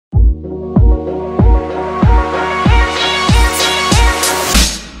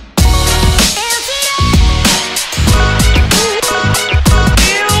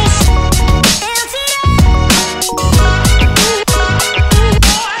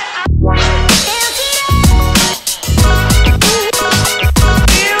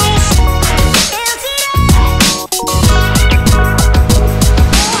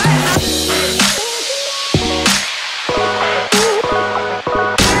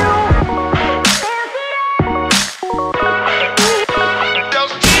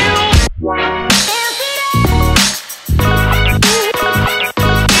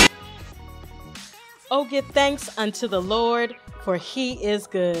give thanks unto the Lord, for he is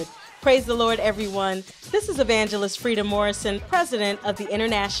good. Praise the Lord, everyone. This is Evangelist Frida Morrison, President of the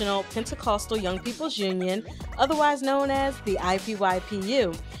International Pentecostal Young People's Union, otherwise known as the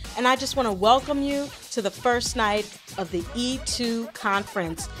IPYPU. And I just want to welcome you to the first night of the E2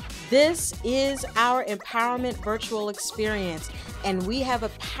 Conference. This is our empowerment virtual experience, and we have a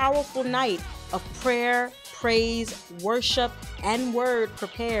powerful night of prayer, praise, worship, and word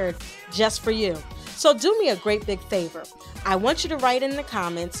prepared just for you. So do me a great big favor. I want you to write in the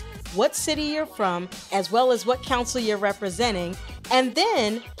comments what city you're from, as well as what council you're representing, and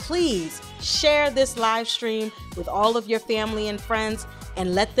then please share this live stream with all of your family and friends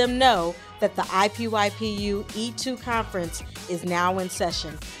and let them know that the IPYPU E2 Conference is now in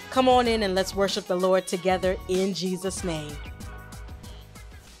session. Come on in and let's worship the Lord together in Jesus' name.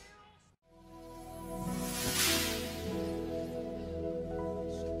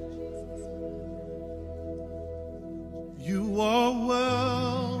 You are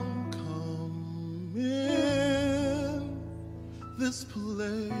welcome in this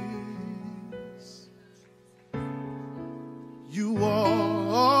place. You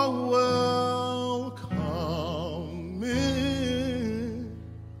are welcome in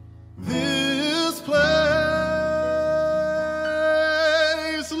this place.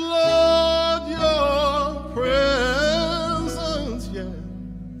 Lord, your presence, yeah,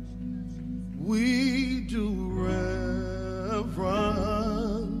 we do reverence.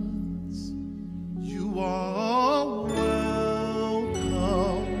 You are welcome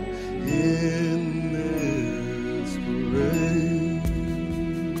in this place.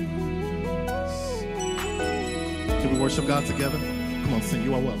 Can we worship God together? Come on, sing.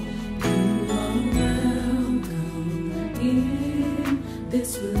 You are welcome. You are welcome in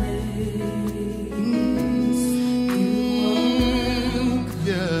this place.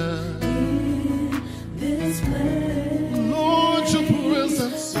 Yeah. This place. Lord, your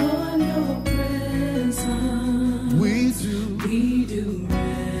presence. On your presence. We do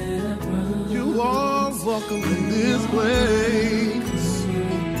reverence. You are welcome in this place.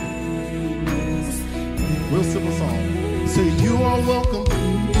 We'll sing a song. Say, you are welcome.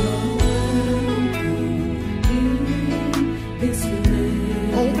 This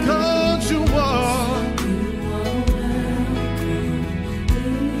place. Oh God, you are.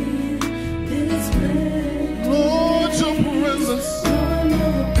 This place. Lord, your presence. On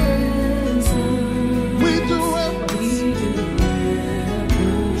your presence. We do reverence.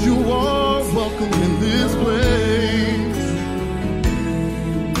 You are welcome in this place.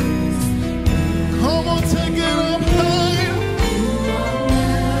 Come on, take it up high.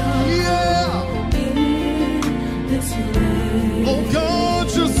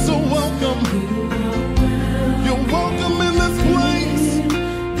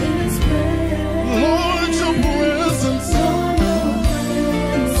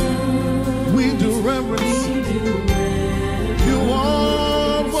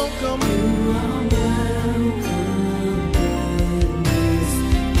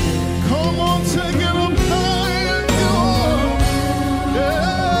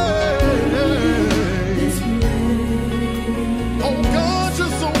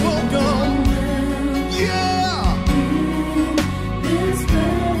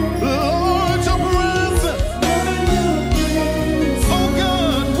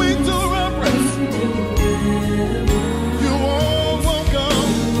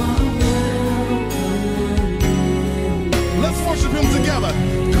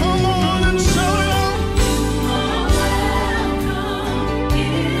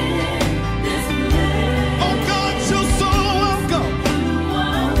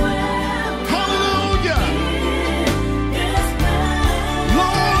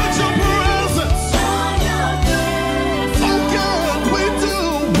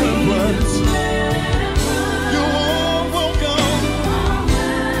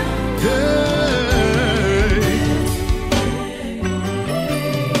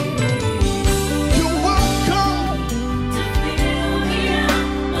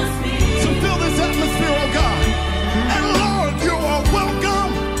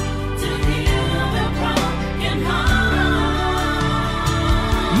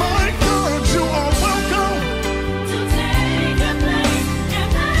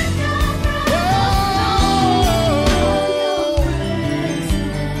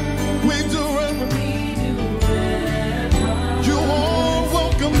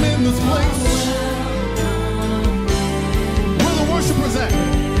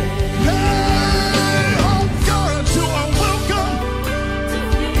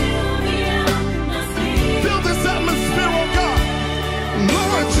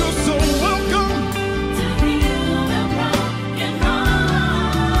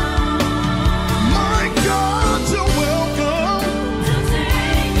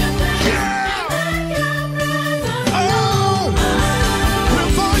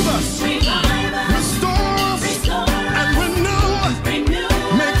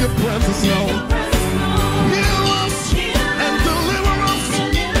 presence known. Heal us and deliver us.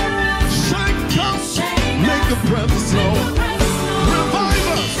 Shake us, make your presence known. Revive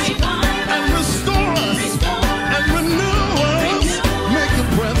us and restore us and renew us. Make your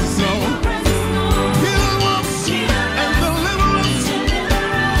presence known. Heal us and deliver us.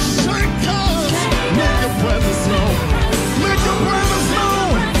 Shake us, make your presence known. Make your presence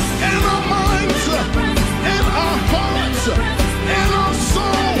known in our minds, in our hearts, in our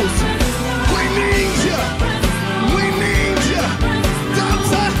souls. We need you. We need you. Got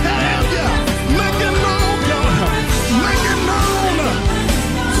to have you. Make it known, God. Make it known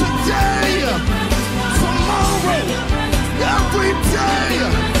today, tomorrow, every day.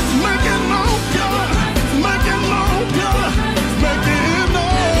 Make it known, God. Make it known, God. Make it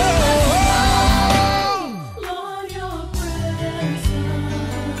known. Lord, your presence.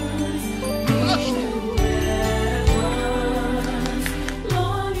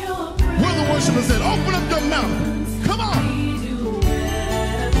 Lord, your Where the worshipers said, open up your mouth. Come on.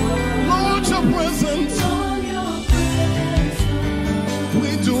 Lord, your presence. We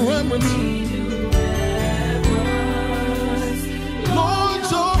do reverence. Lord,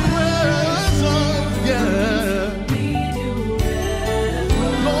 your presence. Yeah.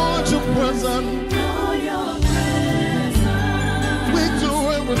 Lord, your presence. We do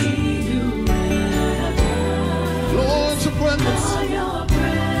reverence. Lord, your presence.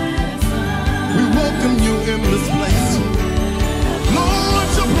 We welcome you in this place. Lord,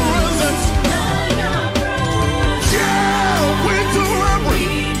 your presence. Yeah, we do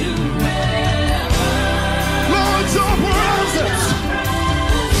reverence. Lord, your presence.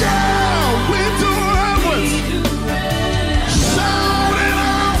 Yeah, we do reverence. Shout it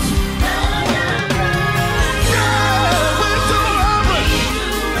out. Yeah, we do reverence.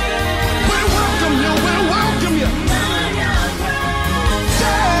 We welcome you. We welcome you.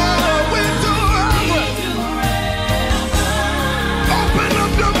 Yeah, we do reverence. Open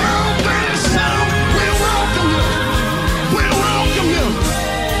up your mouth and shout. We welcome you. We welcome you.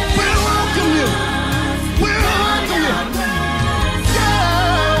 We welcome you. We welcome you.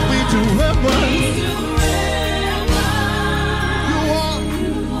 Yeah, we do reverence. You are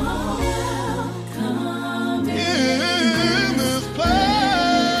in this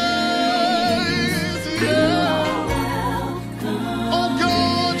place. Yeah. Oh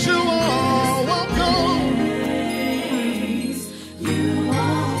God, you are welcome.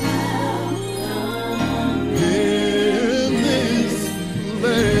 In this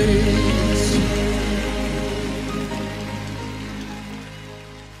place.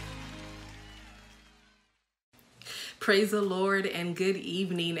 Praise the Lord and good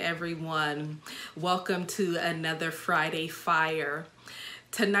evening, everyone. Welcome to another Friday Fire.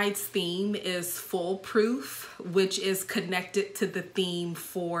 Tonight's theme is Foolproof, which is connected to the theme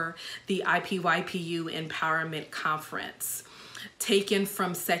for the IPYPU Empowerment Conference, taken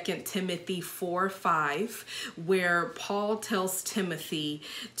from 2 Timothy 4:5, where Paul tells Timothy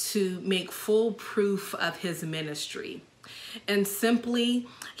to make full proof of his ministry. And simply,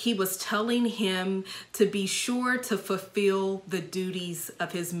 he was telling him to be sure to fulfill the duties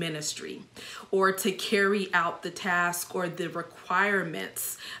of his ministry, or to carry out the task or the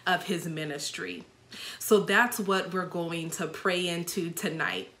requirements of his ministry. So that's what we're going to pray into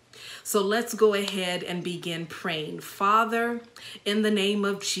tonight. So let's go ahead and begin praying. Father, in the name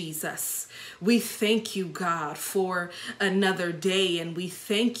of Jesus, we thank you, God, for another day, and we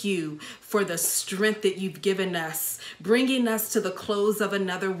thank you for the strength that you've given us, bringing us to the close of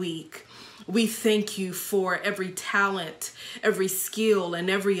another week. We thank you for every talent, every skill, and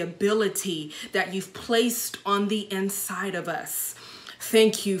every ability that you've placed on the inside of us.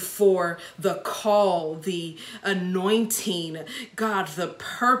 Thank you for the call, the anointing, God, the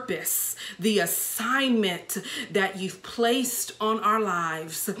purpose, the assignment that you've placed on our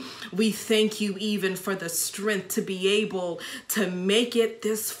lives. We thank you even for the strength to be able to make it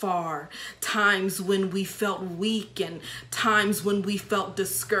this far. Times when we felt weak and times when we felt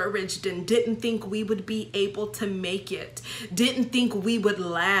discouraged and didn't think we would be able to make it, didn't think we would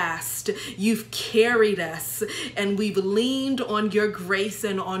last. You've carried us and we've leaned on your grace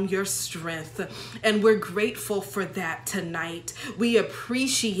and on your strength. And we're grateful for that tonight. We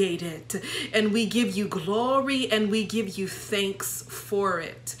appreciate it and we give you glory and we give you thanks for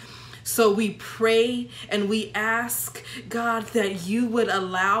it. So we pray and we ask, God, that you would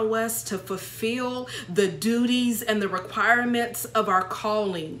allow us to fulfill the duties and the requirements of our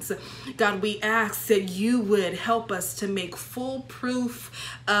callings. God, we ask that you would help us to make full proof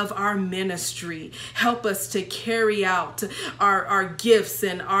of our ministry. Help us to carry out our gifts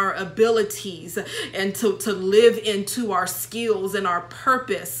and our abilities, and to live into our skills and our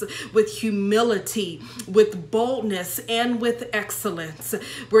purpose with humility, with boldness, and with excellence.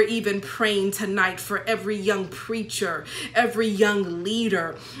 We're even praying tonight for every young preacher, every young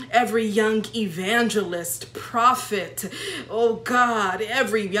leader, every young evangelist, prophet, oh God,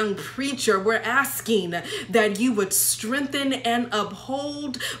 every young preacher. We're asking that you would strengthen and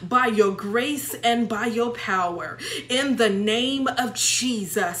uphold by your grace and by your power. In the name of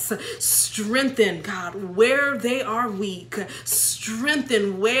Jesus, strengthen, God, where they are weak.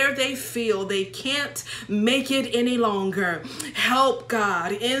 Strengthen where they feel they can't make it any longer. Help,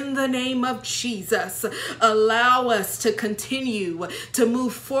 God, in the name of Jesus. Allow us to continue to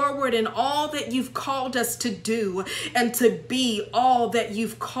move forward in all that you've called us to do and to be all that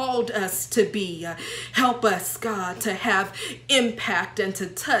you've called us to be. Help us, God, to have impact and to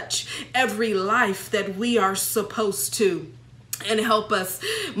touch every life that we are supposed to. And help us,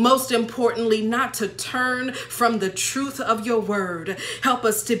 most importantly, not to turn from the truth of your word. Help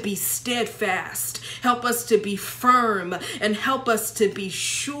us to be steadfast. Help us to be firm. And help us to be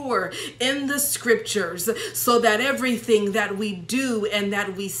sure in the scriptures, so that everything that we do and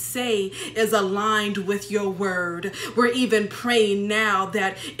that we say is aligned with your word. We're even praying now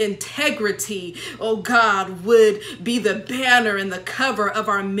that integrity, oh God, would be the banner and the cover of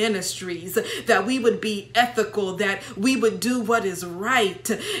our ministries, that we would be ethical, that we would do what is right,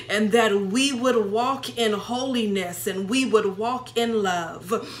 and that we would walk in holiness and we would walk in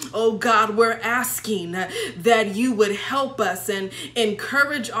love. Oh God, we're asking that you would help us and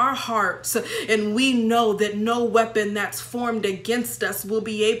encourage our hearts, and we know that no weapon that's formed against us will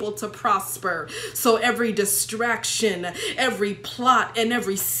be able to prosper. So every distraction, every plot, and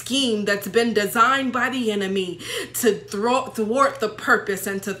every scheme that's been designed by the enemy to thwart the purpose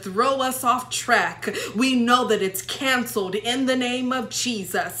and to throw us off track, we know that it's canceled in the name of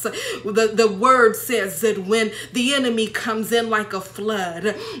Jesus. The word says that when the enemy comes in like a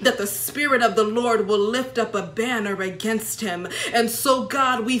flood, that the Spirit of the Lord will lift up a banner against him. And so,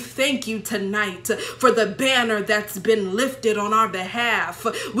 God, we thank you tonight for the banner that's been lifted on our behalf.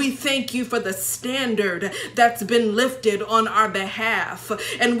 We thank you for the standard that's been lifted on our behalf.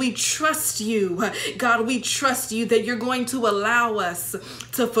 And we trust you, God, we trust you that you're going to allow us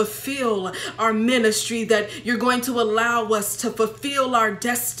to fulfill our ministry, that you're going to allow us to fulfill our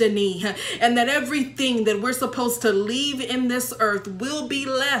destiny, and that everything that we're supposed to leave in this earth will be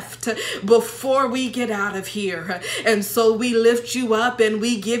left before we get out of here. And so we lift you up and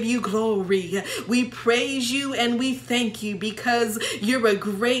we give you glory. We praise you and we thank you, because you're a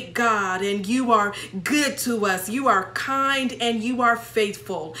great God and you are good to us. You are kind and you are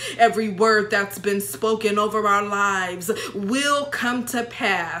faithful. Every word that's been spoken over our lives will come to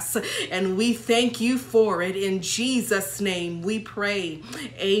pass, and we thank you for it. In Jesus' name we pray.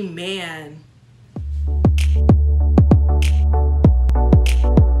 Amen.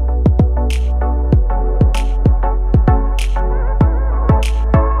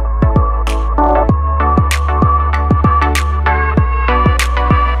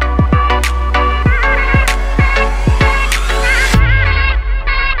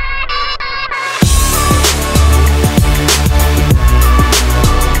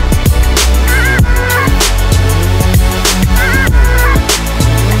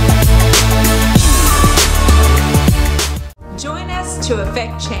 To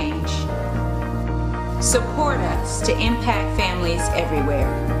affect change. Support us to impact families everywhere,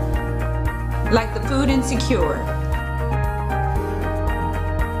 like the food insecure,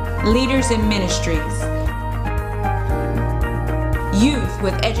 leaders in ministries, youth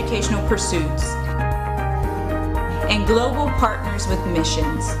with educational pursuits, and global partners with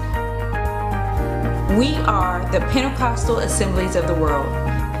missions. We are the Pentecostal Assemblies of the World,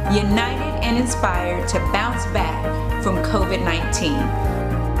 united and inspired to bounce back from COVID-19.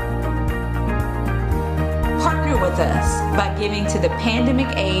 Partner with us by giving to the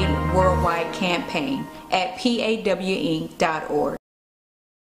Pandemic Aid Worldwide campaign at pawinc.org.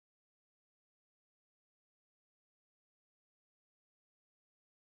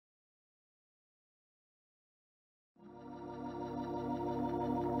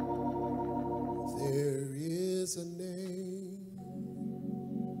 There is a name.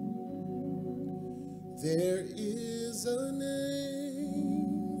 There is a name.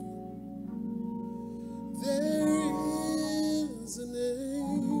 There is a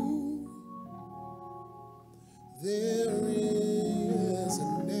name.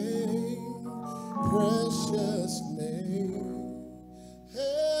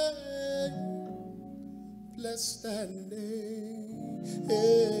 bless that name.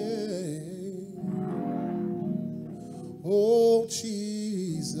 Oh,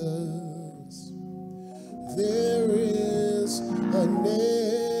 Jesus, there is a name.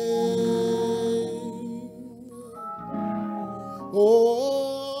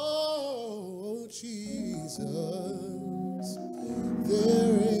 Oh, Jesus,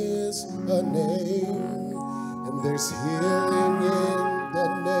 there is a name, and there's healing in the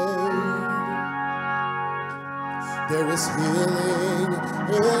name. There is healing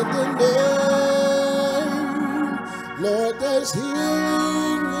in the name. Lord, there's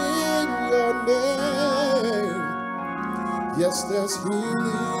healing in your name. Yes, there's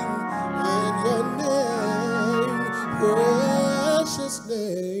healing in your name. Precious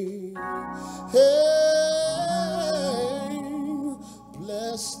name. Hey,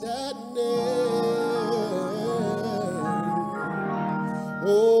 bless that name.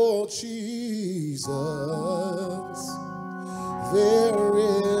 Oh, Jesus, there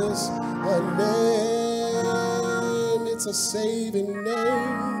is a name. It's a saving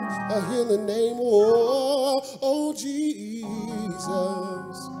name, a healing name. Oh, Jesus,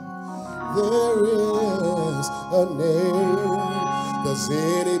 there is a name. Does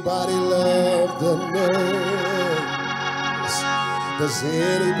anybody love the name? Does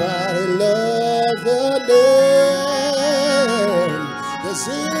anybody love the name? Does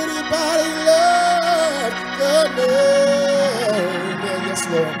anybody love the name? Yes,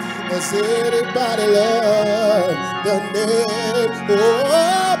 Lord. Does anybody love the name?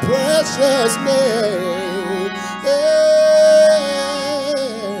 Oh, precious name. And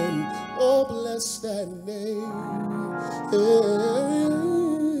oh, bless that name.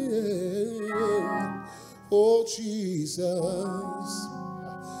 Oh, Jesus.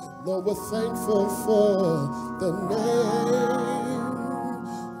 Lord, we're thankful for the name.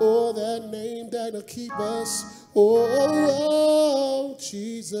 Oh, that name that'll keep us. Oh,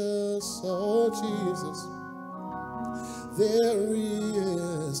 Jesus. Oh, Jesus. There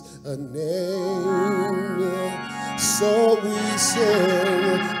is a name. So we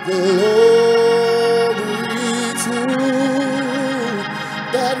sing glory to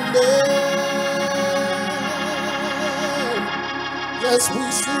that name. Yes, we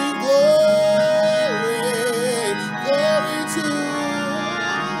sing glory, glory to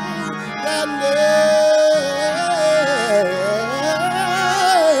that name.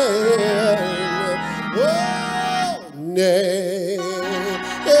 Oh, name.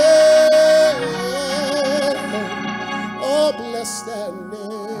 Oh, bless that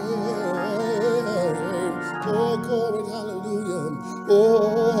name. Oh, glory, hallelujah.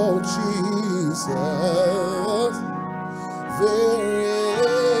 Oh, Jesus. There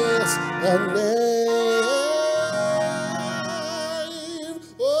is a name.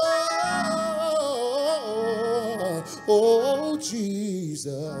 Oh, Jesus.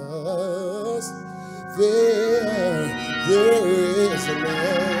 There is a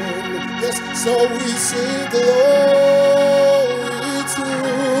name. Yes, so we sing glory to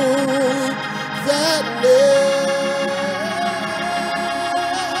that name.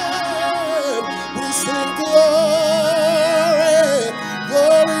 We sing glory,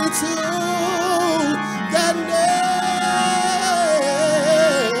 glory to that name.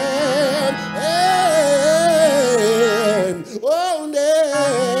 Oh,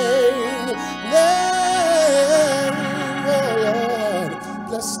 name, oh Lord,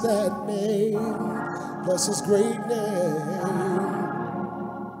 bless that name, bless his great name.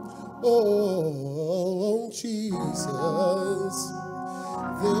 Oh, Jesus,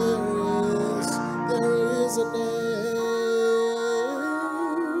 there is a name.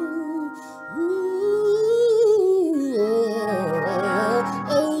 Ooh,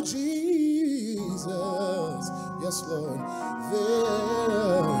 oh, Jesus, yes, Lord,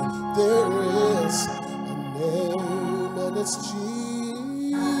 there is a name, and it's Jesus.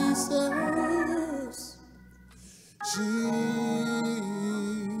 Jesus.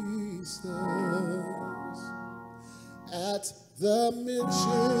 At the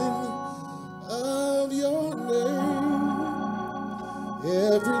mention of your name,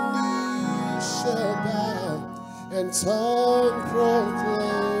 every knee shall bow and tongue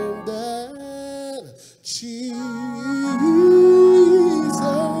proclaim that Jesus,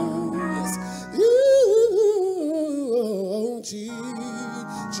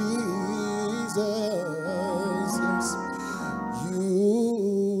 Jesus,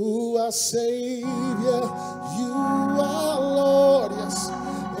 you are Savior, you are Lord, yes,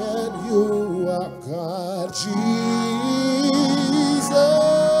 and you are God, Jesus,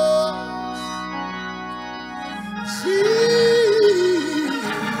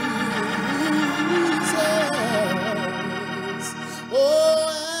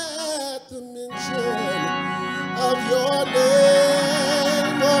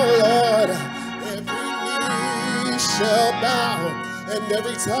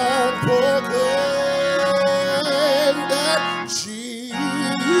 every tongue proclaim that Jesus,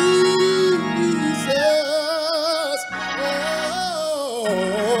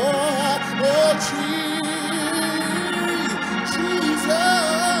 Jesus,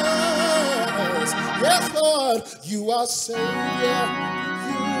 yes, Lord, you are Savior,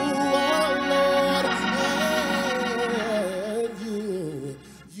 you are Lord, and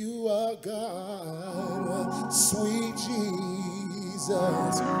you are God, sweet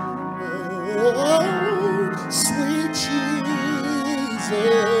Jesus, oh, sweet Jesus,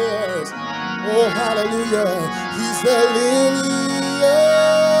 oh, hallelujah, he's the lily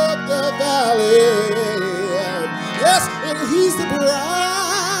of the valley, yes, and he's the bright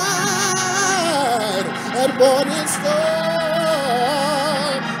and morning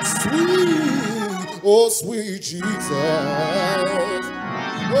star, sweet, oh, sweet Jesus,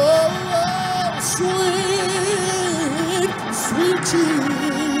 oh, sweet, sweet Jesus,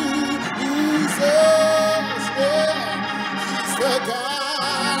 yeah. He's the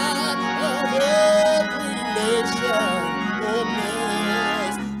God of every nation. Oh,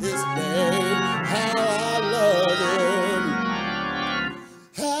 bless his name. How I love him.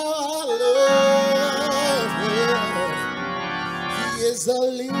 How I love him. He is the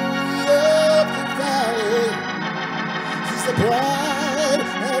lily of the valley. He's the bright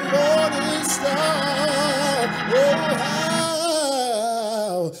and morning star. Oh,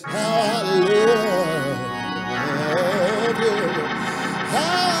 how I love him.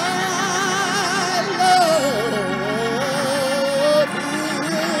 How I love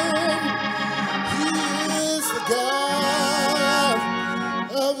him. He is the God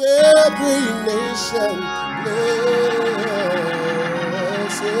of every nation. Bless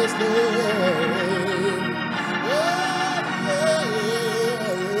his name.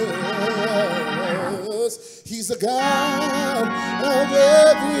 Yes, he's the God of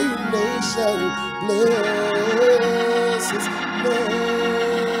every nation. Bless his name.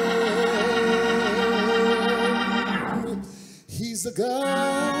 He's the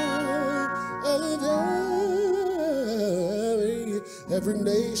God of every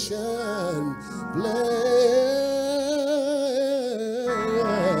nation. Bless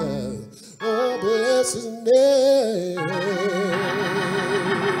his name.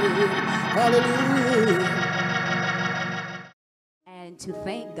 Hallelujah. And to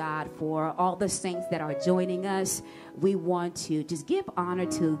thank God for all the saints that are joining us, we want to just give honor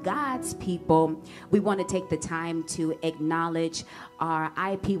to God's people. We want to take the time to acknowledge our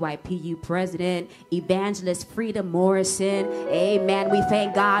IPYPU president, Evangelist Frida Morrison. Amen. We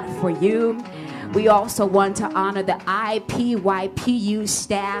thank God for you. We also want to honor the IPYPU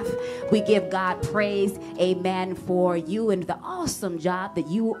staff. We give God praise, amen, for you and the awesome job that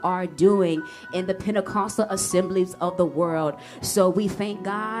you are doing in the Pentecostal assemblies of the world. So we thank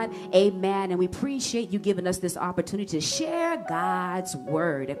God, amen, and we appreciate you giving us this opportunity to share God's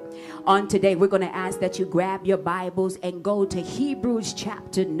word. On today, we're going to ask that you grab your Bibles and go to Hebrews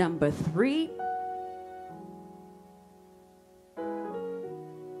chapter number 3.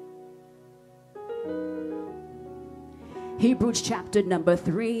 Hebrews chapter number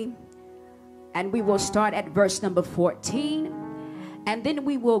 3, and we will start at verse number 14, and then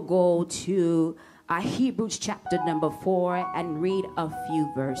we will go to Hebrews chapter number 4 and read a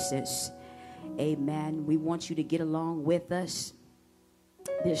few verses. Amen. We want you to get along with us.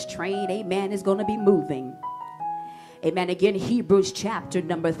 This train, amen, is going to be moving. Amen. Again, Hebrews chapter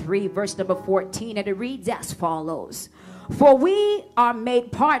number 3, verse number 14, and it reads as follows. For we are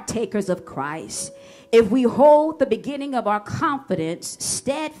made partakers of Christ, if we hold the beginning of our confidence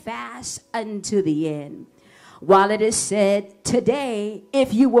steadfast unto the end. While it is said, today,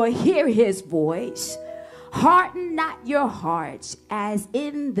 if you will hear his voice, harden not your hearts as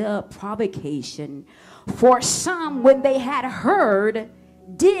in the provocation. For some, when they had heard,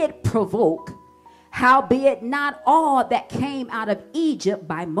 did provoke, howbeit not all that came out of Egypt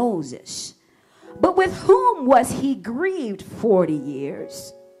by Moses. But with whom was he grieved 40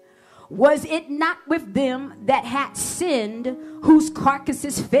 years? Was it not with them that had sinned, whose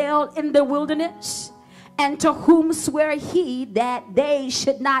carcasses fell in the wilderness? And to whom sware he that they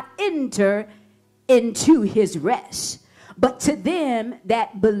should not enter into his rest, but to them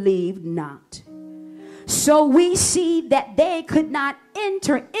that believed not? So we see that they could not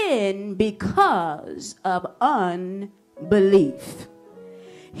enter in because of unbelief.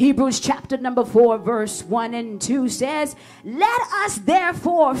 Hebrews chapter number 4, verse 1 and 2 says, let us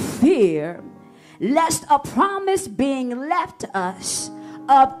therefore fear, lest a promise being left us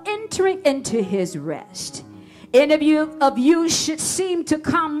of entering into his rest, any of you should seem to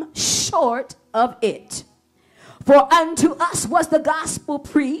come short of it. For unto us was the gospel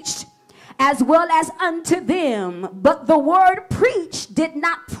preached, as well as unto them. But the word preached did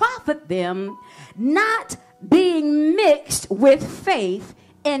not profit them, not being mixed with faith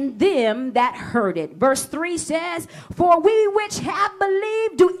in them that heard it. Verse 3 says, For we which have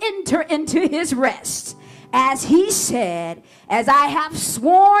believed do enter into his rest. As he said, As I have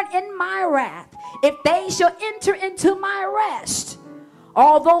sworn in my wrath, if they shall enter into my rest,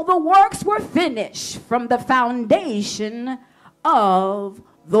 although the works were finished from the foundation of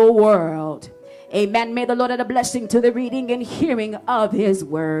the world. Amen. May the Lord add a blessing to the reading and hearing of his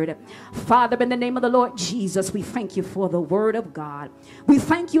word. Father, in the name of the Lord Jesus, we thank you for the word of God. We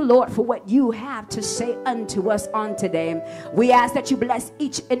thank you, Lord, for what you have to say unto us on today. We ask that you bless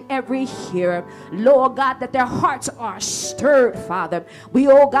each and every hearer. Lord God, that their hearts are stirred, Father. We,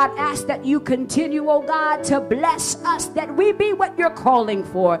 oh God, ask that you continue, oh God, to bless us, that we be what you're calling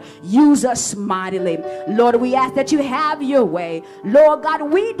for. Use us mightily. Lord, we ask that you have your way. Lord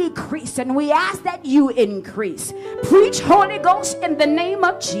God, we decrease and we ask that you increase. Preach, Holy Ghost, in the name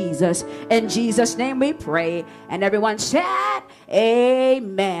of Jesus. In Jesus' name we pray. And everyone said,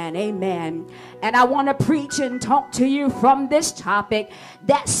 amen, amen. And I want to preach and talk to you from this topic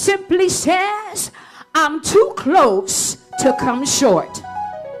that simply says, I'm too close to come short.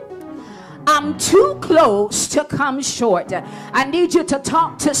 I'm too close to come short. I need you to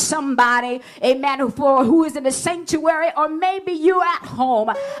talk to somebody, amen, who is in the sanctuary, or maybe you at home.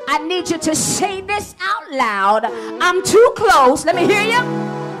 I need you to say this out loud. I'm too close, let me hear you,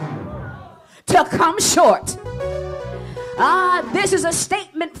 to come short. This is a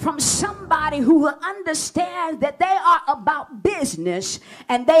statement from somebody who understands that they are about business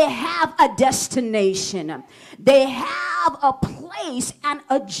and they have a destination. They have a place and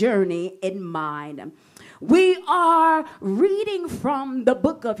a journey in mind. We are reading from the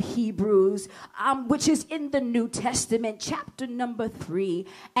book of Hebrews, which is in the New Testament, chapter number 3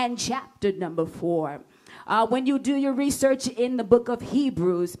 and chapter number 4. When you do your research in the book of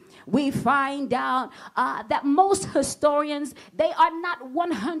Hebrews, we find out that most historians, they are not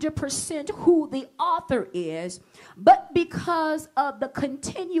 100% who the author is, but because of the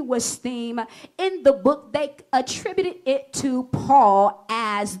continuous theme in the book, they attributed it to Paul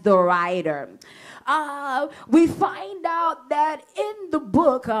as the writer. We find out that in the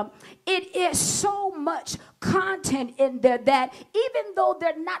book, it is so much content in there that even though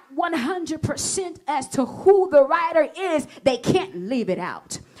they're not 100% as to who the writer is, they can't leave it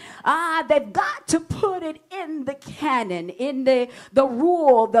out. They've got to put it in the canon, in the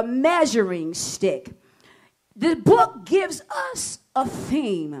rule, the measuring stick. The book gives us a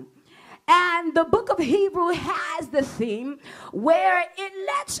theme. And the book of Hebrews has the theme where it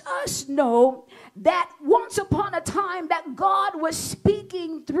lets us know that once upon a time that God was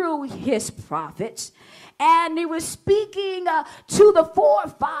speaking through his prophets, and he was speaking to the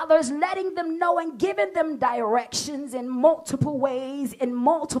forefathers, letting them know and giving them directions in multiple ways, in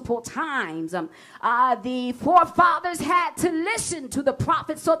multiple times. The forefathers had to listen to the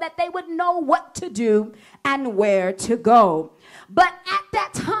prophets so that they would know what to do and where to go. But at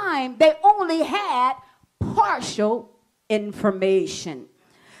that time, they only had partial information.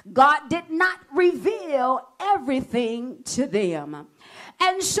 God did not reveal everything to them.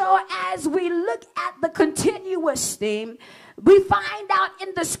 And so as we look at the continuous theme, we find out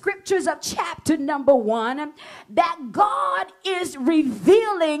in the scriptures of chapter number 1 that God is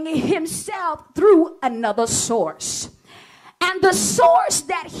revealing himself through another source. And the source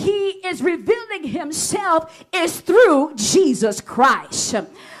that he is revealing himself is through Jesus Christ.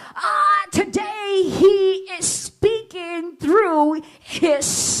 Today he is speaking through his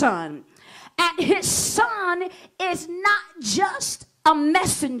son. And his son is not just a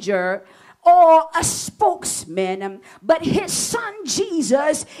messenger or a spokesman, but his son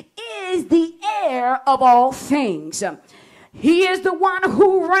Jesus is the heir of all things. He is the one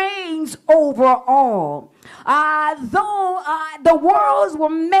who reigns over all. Though the worlds were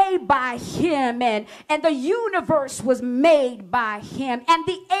made by him, and the universe was made by him, and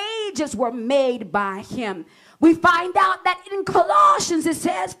the ages were made by him, we find out that in Colossians it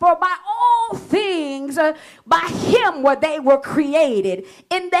says, for by all things, by him were created,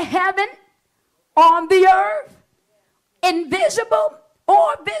 in the heaven, on the earth, invisible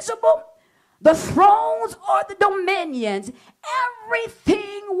or visible, the thrones or the dominions,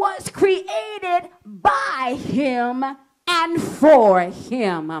 everything was created by him and for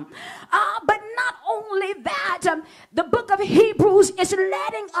him. But not only that, the book of Hebrews is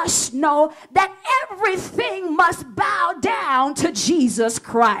letting us know that everything must bow down to Jesus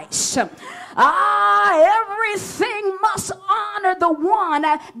Christ. Everything must honor the one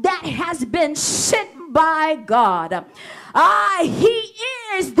that has been sent by God. He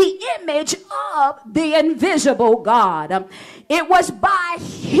is the image of the invisible God. It was by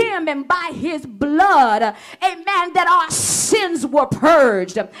him and by his blood, amen, that our sins were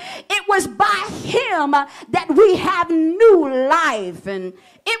purged. It was by him that we have new life, and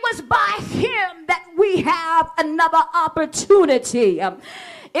it was by him that we have another opportunity.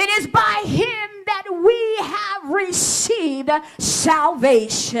 It is by him that we have received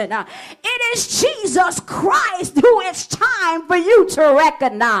salvation. It is Jesus Christ who it's time for you to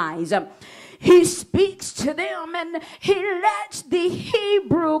recognize. He speaks to them and he lets the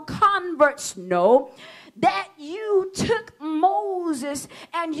Hebrew converts know that you took Moses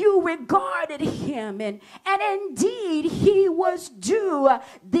and you regarded him, and indeed he was due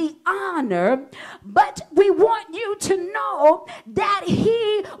the honor, but we want you to know that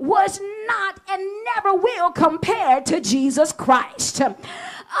he was not and never will compare to Jesus Christ.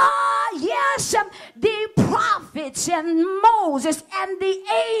 Yes, the prophets and Moses and the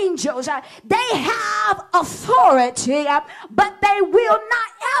angels, they have authority, but they will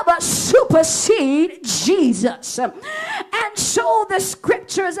not ever supersede Jesus. And so the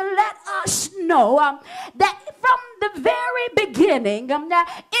scriptures let us know that from the very beginning,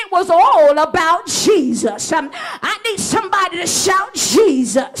 it was all about Jesus. I need somebody to shout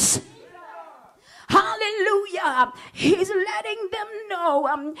Jesus. Hallelujah. He's letting them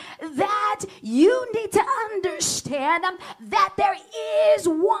know that you need to understand that there is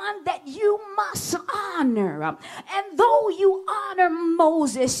one that you must honor. And though you honor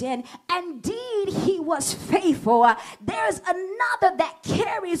Moses, and indeed he was faithful, there's another that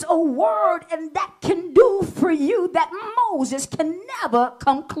carries a word and that can do for you that Moses can never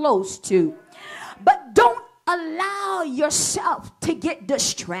come close to. But don't allow yourself to get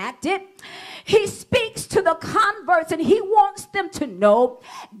distracted. He speaks to the converts and he wants them to know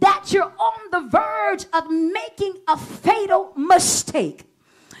that you're on the verge of making a fatal mistake.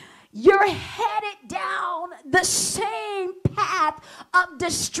 You're headed down the same path of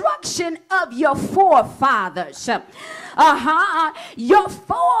destruction of your forefathers. Your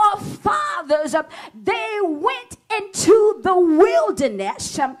forefathers, they went into the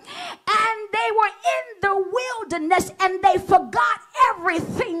wilderness, and they were in the wilderness and they forgot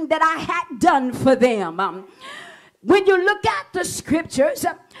everything that I had done for them. When you look at the scriptures,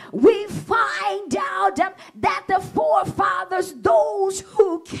 we find out that the forefathers, those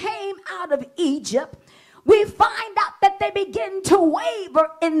who came out of Egypt, we find out that they begin to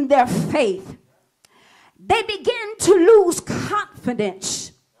waver in their faith. They begin to lose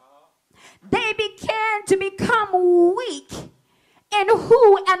confidence. They began to become weak in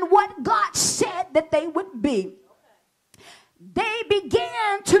who and what God said that they would be. They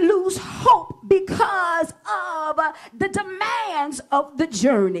began to lose hope because of the demands of the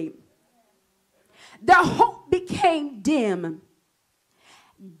journey. Their hope became dim.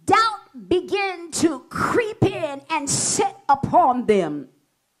 Doubt began to creep in and sit upon them.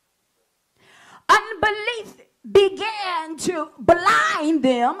 Unbelief began to blind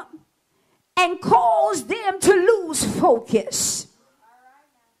them and cause them to lose focus.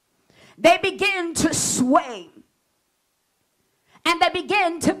 They began to sway. And they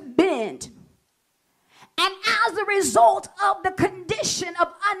began to bend. And as a result of the condition of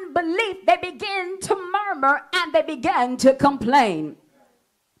unbelief, they began to murmur and they began to complain.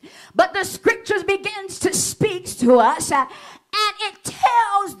 But the scriptures begins to speak to us, and it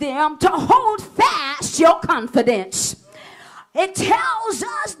tells them to hold fast your confidence. It tells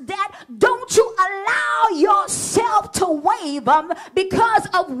us that don't you allow yourself to waver because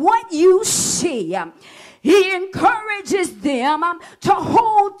of what you see. He encourages them to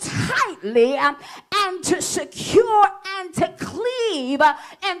hold tightly and to secure and to cleave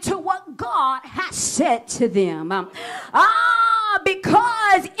into what God has said to them.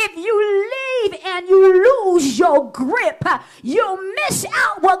 Because if you leave and you lose your grip, you'll miss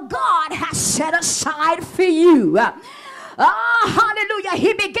out what God has set aside for you. Hallelujah.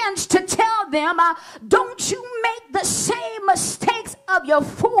 He begins to tell them, don't you make the same mistakes of your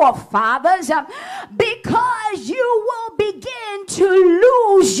forefathers, because you will begin to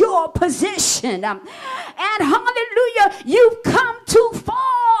lose your position. And hallelujah, you've come too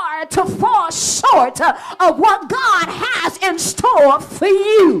far to fall short of what God has in store for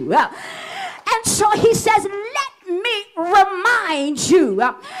you. And so he says, let me remind you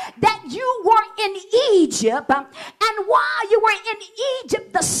that you were in Egypt, and while you were in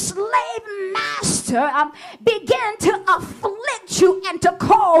Egypt, the slave master began to afflict you and to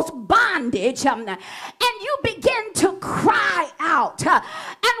cause bondage, and you begin to cry out. And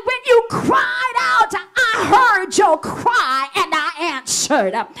when you cried out, I heard your cry and I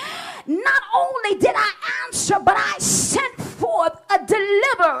answered. not only did I answer, but I sent forth a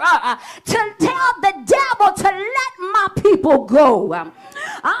deliverer to tell the devil to let my people go. And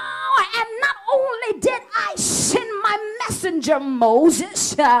not only did I send my messenger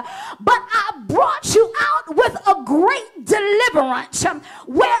Moses, but I brought you out with a great deliverance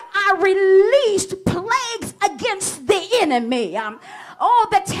where I released plagues against the enemy. Oh,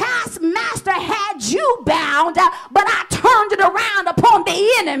 the taskmaster had you bound, but I turned it around upon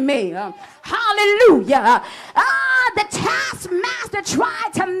the enemy. Hallelujah. The taskmaster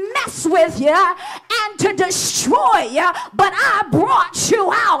tried to mess with you and to destroy you, but I brought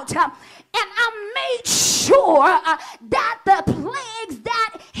you out. And I made sure that the plagues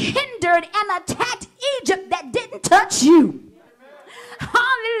that hindered and attacked Egypt that didn't touch you.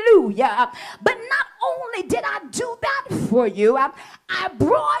 Hallelujah. But not only did I do that for you, I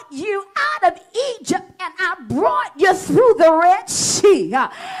brought you out of Egypt and I brought you through the Red Sea.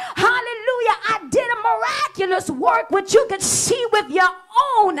 Hallelujah. I did a miraculous work which you could see with your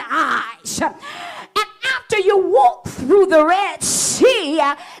own eyes. And after you walked through the Red Sea,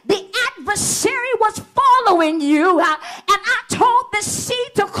 the adversary was following you, and I told the sea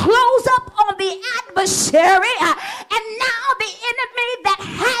to close up on the adversary, and now the enemy that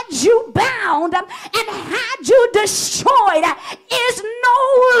had you bound and had you destroyed is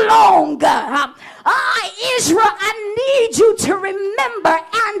no longer. Israel, I need you to remember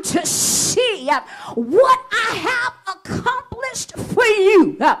and to see what I have accomplished for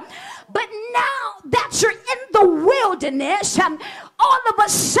you. But now that you're in the wilderness, all of a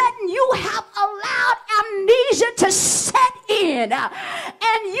sudden you have allowed amnesia to set in,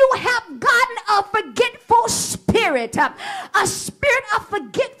 and you have gotten a forgetful spirit. A spirit of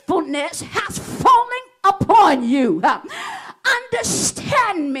forgetfulness has fallen upon you.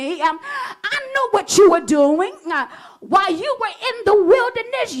 Understand me. I know what you were doing. While you were in the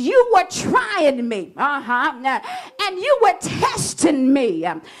wilderness, you were trying me. And you were testing me.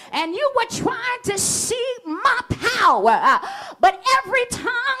 And you were trying to see my power. But every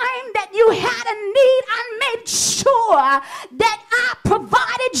time that you had a need, I made sure that I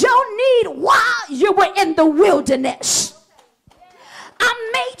provided your need while you were in the wilderness. I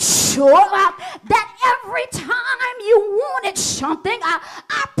made sure that every time you wanted something,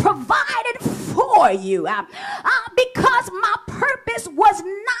 I provided for you. Because my purpose was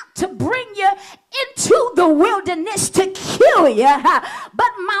not to bring you into the wilderness to kill you,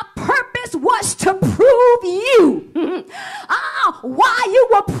 but my purpose was to prove you. While you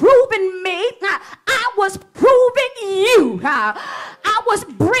were proving me, I was proving you. I was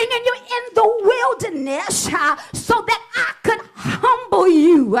bringing you in the wilderness so that I could humble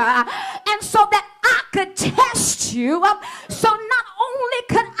you and so that I could test you. So not only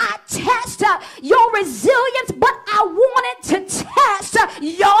could I test your resilience, but I wanted to test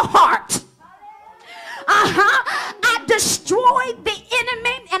your heart. I destroyed the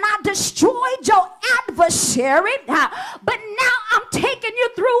enemy and I destroyed your adversary, but now I'm taking you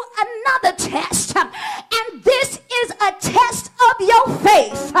through another test, and this is a test of your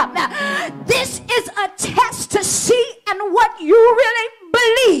faith. This is a test to see and what you really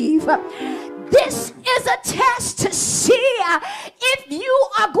believe. This is a test to see if you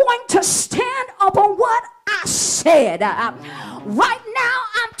are going to stand up on what I said. Right now,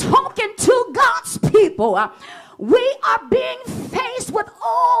 I'm talking to God's people. We are being faced with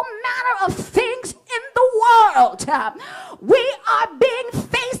all manner of things in the world. We are being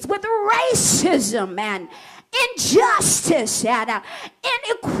faced with racism and injustice and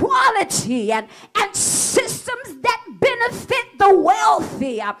inequality and systems that benefit the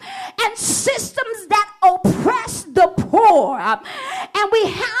wealthy and systems that oppress the poor. And we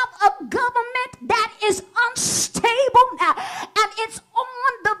have a government that is unstable and it's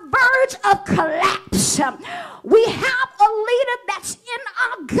on the verge of collapse. We have a leader that's in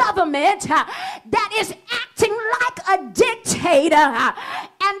our government that is acting like a dictator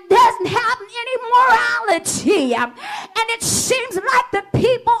and doesn't have any morality. And it seems like the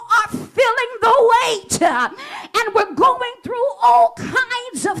people are feeling the weight. And we're going through all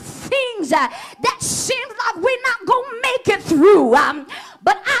kinds of things that seems like we're not going to make it through.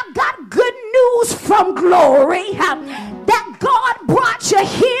 But I've got good news from glory that God brought you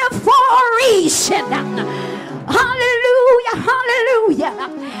here for a reason. Hallelujah,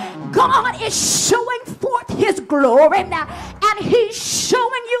 hallelujah. God is showing forth his glory and he's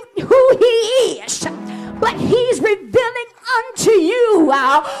showing you who he is. But he's revealing unto you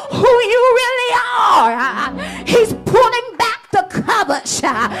who you really are. He's pulling back the covers.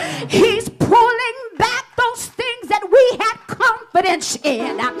 He's pulling back those things that we had confidence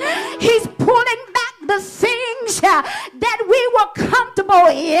in. He's pulling back the things things that we were comfortable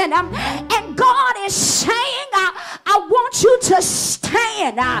in. And God is saying, I want you to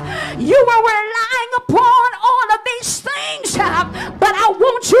stand. You were relying upon all of these things, but I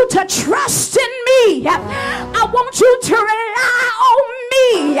want you to trust in me. I want you to rely on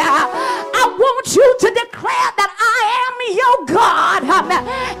me. I want you to declare that I am your God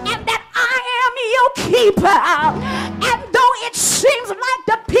and that I am your keeper. And though it seems like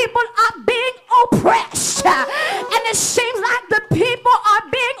the people are being oppressed and it seems like the people are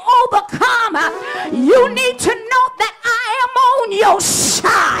being overcome, you need to know that I am on your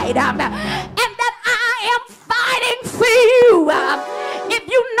side and that I am fighting for you. If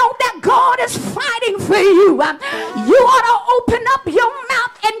you know that God is fighting for you, you ought to open up your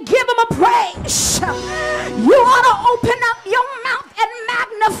mouth and give him a praise. You ought to open up your mouth and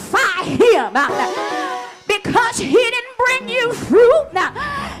magnify him, because he didn't bring you through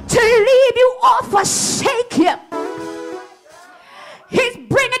to leave you or forsake you. He's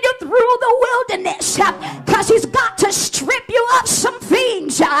bringing you through the wilderness because he's got to strip you of some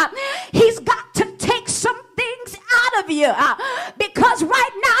things. He's got to take some things out of you because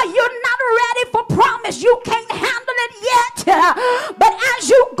right now you're not ready for promise. You can't handle it yet. But as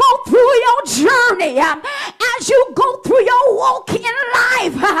you go through your journey, as you go through your walk in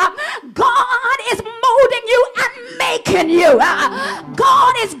life, God is molding you and making you.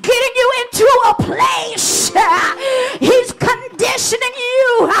 God is getting you into a place. He's conditioning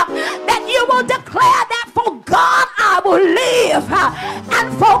you that you will declare that for God I will live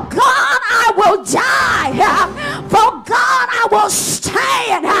and for God I will die. For God I will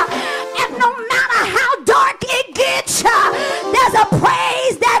stand. And no matter how dark it gets, there's a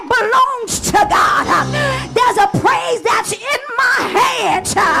praise that belongs to God. There's a praise that's in my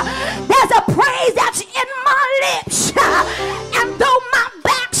hands. There's a praise that's in my lips. And though my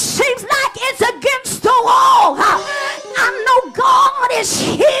back seems like it's against the wall, I know God is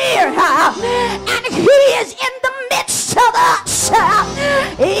here and he is in the midst of us.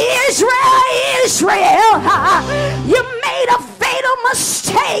 Israel, Israel, you made a fatal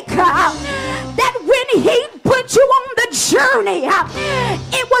mistake that when he put you on the journey,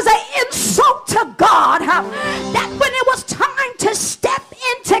 it was an insult to God that when it was time to step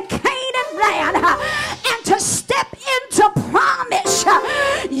into Canaan land and to step into promise,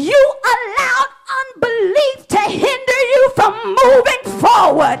 you allowed unbelief to hinder you from moving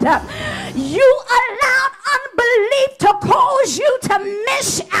forward. You allowed unbelief to cause you to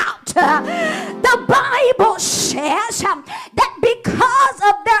miss out. The Bible says that because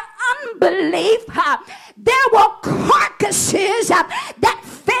of their unbelief, there were carcasses that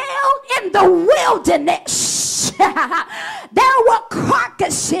fell in the wilderness. There were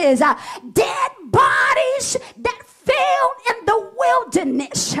carcasses, dead bodies that fell in the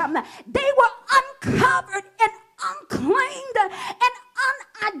wilderness. They were uncovered and unclaimed and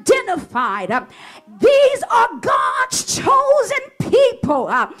unidentified. These are God's chosen people.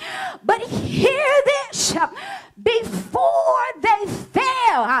 But hear this, before they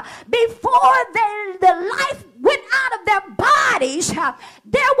fell, before the life went out of their bodies,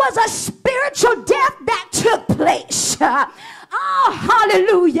 there was a spiritual death that took place. Oh,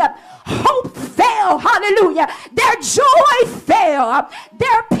 hallelujah. Hope fell, hallelujah. Their joy fell,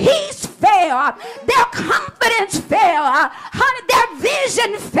 their peace fell, their confidence fell, their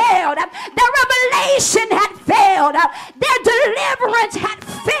vision failed, their revelation had failed, their deliverance had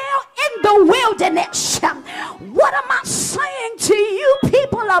failed in the wilderness. What am I saying to you,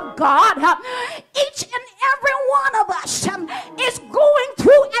 people of God? Each and every one of us is going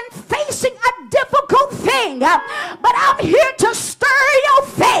through and facing a difficult thing, but I'm here to stir your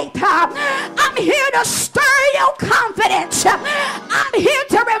faith. I'm here to stir your confidence. I'm here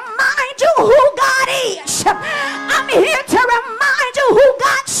to remind you who God is. I'm here to remind you who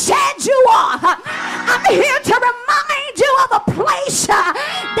God said you are. I'm here to remind you of a place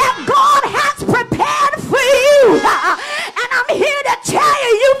that God has prepared for you. And I'm here to tell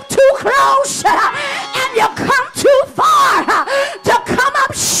you, you're too close and you come too far to come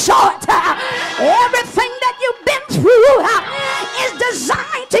up short. Everything that you've been through is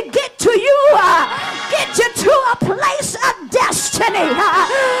designed to get to you, get you to a place of destiny.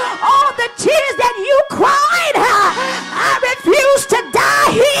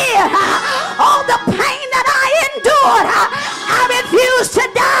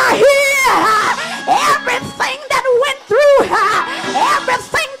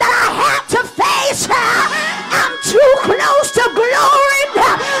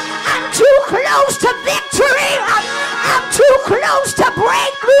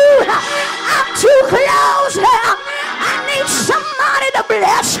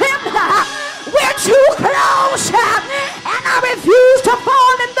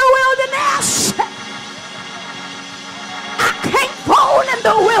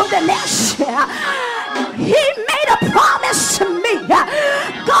 wilderness. He made a promise to me.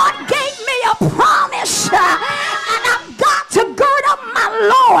 God gave me a promise, and I've got to gird up my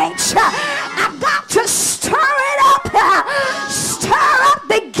loins. I've got to stir it up. Stir up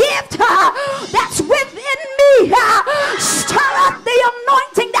the gift that's within me. Stir up the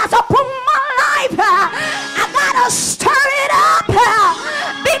anointing that's upon my life. I gotta stir it up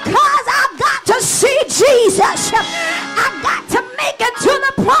because I've got to see Jesus. I've got to make it to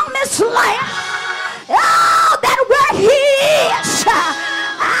the promised land. Oh, that where he is,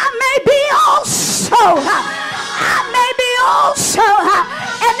 I may be also. I may be also.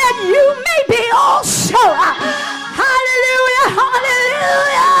 And then you may be also. Hallelujah,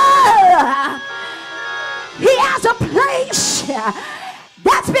 hallelujah. He has a place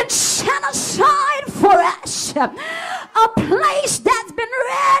that's been set aside for us. A place that's been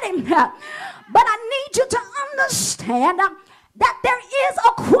ready. But I need you to understand that there is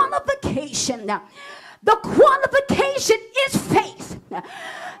a qualification. The qualification is faith.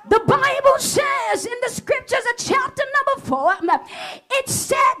 The Bible says in the scriptures in chapter number 4, it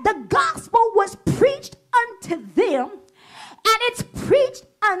said the gospel was preached unto them and it's preached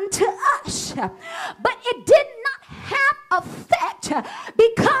unto us. But it did not have effect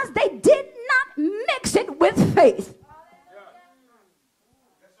because they did not mix it with faith.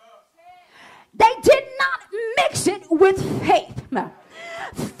 They did not mix it with faith.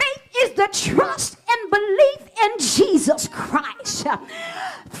 Faith is the trust and belief in Jesus Christ.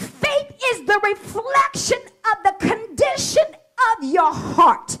 Faith is the reflection of the condition of your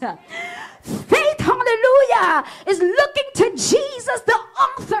heart. Faith, hallelujah, is looking to Jesus, the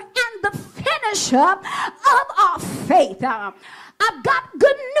author and the finisher of our faith. I've got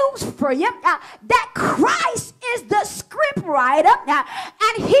good news for you, that Christ is the script writer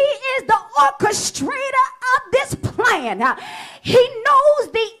and he is the orchestrator of this plan. He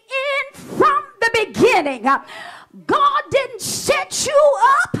knows the end from the beginning. God didn't set you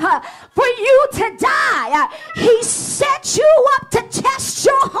up for you to die. He set you up to test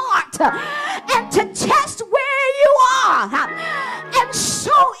your heart and to test where you are. And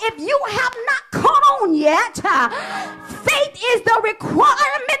so if you have not caught on yet, faith is the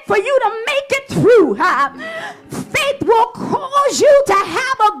requirement for you to make it through. Faith will cause you to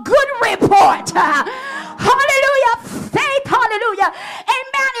have a good report. Hallelujah. Faith, hallelujah.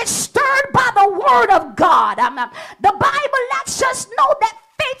 Amen. It's stirred by the word of God. The Bible lets us know that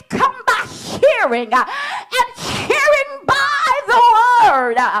faith comes by hearing and hearing by the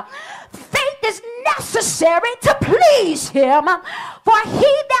word. Faith is necessary to please him, for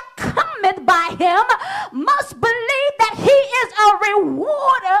he that cometh by him must believe that he is a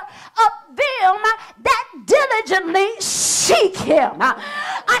rewarder of them that diligently seek him.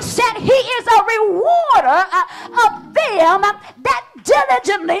 I said he is a rewarder of them that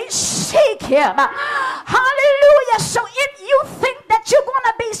diligently seek him. Hallelujah. So if you think that you're going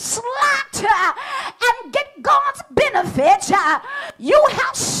to be slapped and get God's benefits, you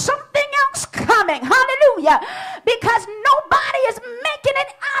have something else coming. Hallelujah. Because nobody is making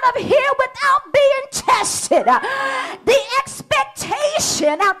it out of here without being tested. The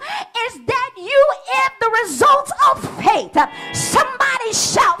expectation is that you have the results of faith. Somebody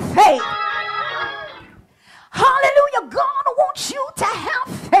shout faith. Hallelujah. God wants you to have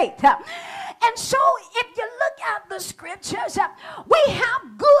faith. And so if you look at the scriptures, we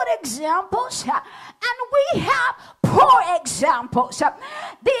have good examples and we have poor examples.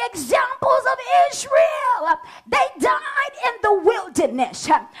 The examples of Israel, they died in the wilderness.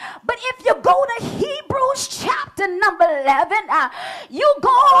 But if you go to Hebrews chapter number 11, you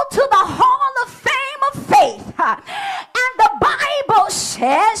go to the Hall of Fame of Faith. And the Bible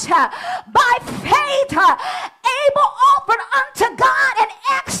says, by faith, Abel offered unto God an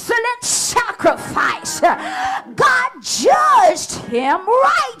excellent sacrifice. God judged him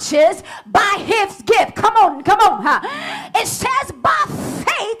righteous by his gift. Come on, come on. It says by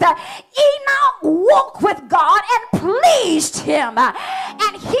faith Enoch walked with God and pleased him,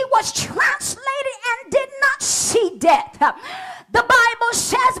 and he was translated and did not see death. The Bible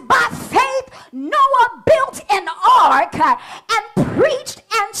says by faith Noah built an ark and preached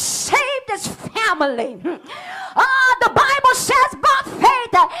and saved his family. The Bible says by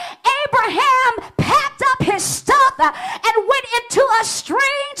faith Abraham packed up his stuff and went into a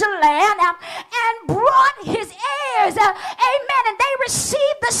strange land and brought his heirs. Amen. And they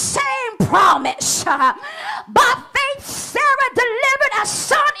received the same promise. By faith Sarah delivered a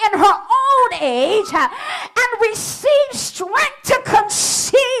son in her old age and received strength to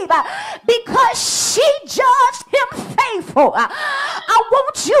conceive because she judged him faithful. I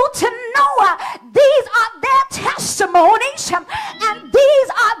want you to know these are their testimonies and these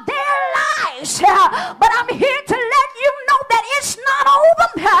are their But I'm here to let you know that it's not over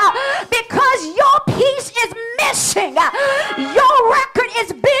because your piece is missing. Your record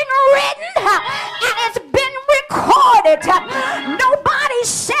is being written and it's been recorded. Nobody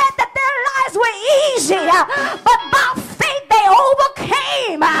said that their lives were easy, but by faith they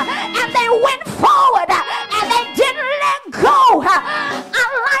overcame and they went forward and they didn't let go. I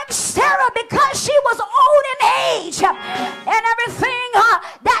like Sarah because she was old in age and everything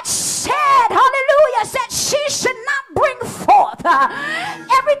that said, hallelujah, said she should not bring forth.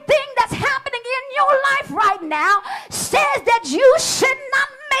 Everything that's happening in your life right now says that you should not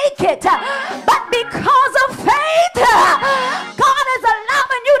make it. But because of faith, God is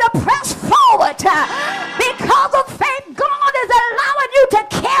allowing you to press forward. Because of faith, God is allowing you to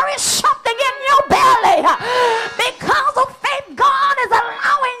carry something in your belly. Because of faith, God is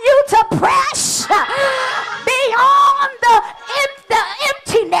allowing you to press beyond the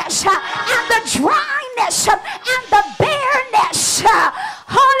emptiness and the dryness and the bareness.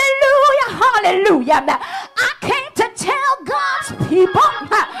 Hallelujah, hallelujah. I came to tell God's people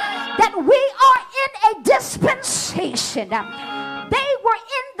that we are in a dispensation. They were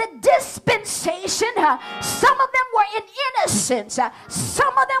in the dispensation. Some of them were in innocence.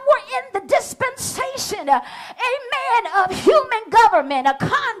 Some of them were in the dispensation, amen, of human government, a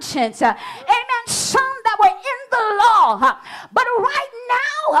conscience, amen, some that were in the law. But right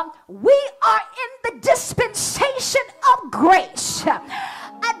now, we are in the dispensation of grace.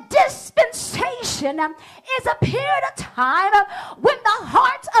 A dispensation is a period of time when the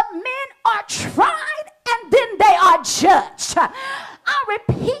hearts of men are tried and then they are judged. I'll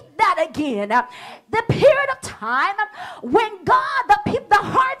repeat that again. The period of time when God, the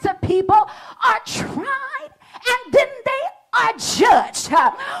hearts of people are tried and then they are judged.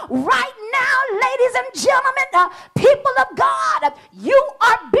 Right now, ladies and gentlemen, people of God, you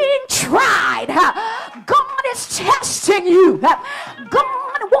are being tried. God is testing you.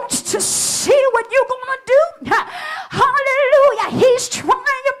 God wants to see what you're going to do. Hallelujah. He's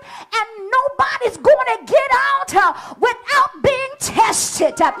trying you, and nobody's going to get out without being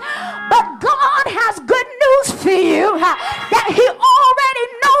tested. But God has good news for you, that he already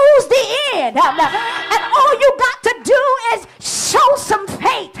knows the end. And all you got to do is show some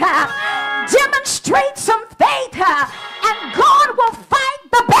faith, demonstrate some faith, and God will fight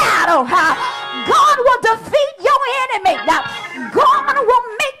the battle. God will defeat your enemy. God will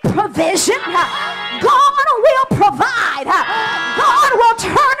make provision. God will provide. God will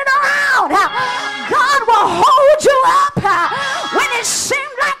turn it around. God will hold you up when it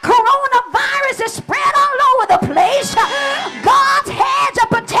seems like coronavirus is spread all over the place. God's hedge of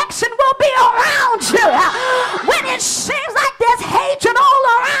protection will be around you. When it seems like there's hatred all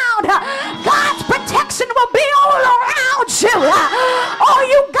around, God's protection will be all around you. All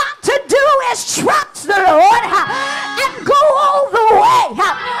you got to do is trust the Lord and go all the way,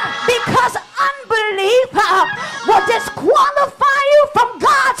 because unbelief will disqualify you from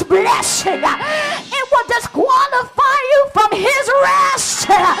God's blessing. It will disqualify you from his rest.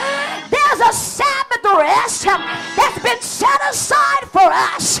 There's a Sabbath rest that's been set aside for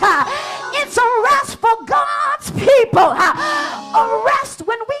us. It's a rest for God's people. A rest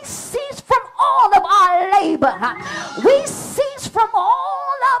when we cease from all of our labor. We cease from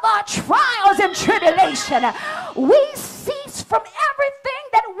all of our trials and tribulation. We cease from everything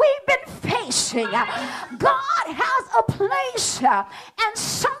that we've been facing. God has a place and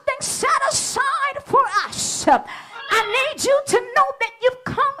something set aside for us. I need you to know that you've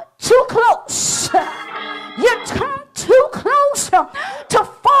come too close. You've come too close to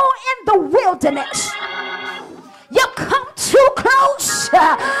fall in the wilderness. You've come too close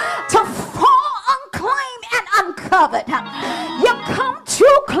to fall unclaimed and uncovered. You've come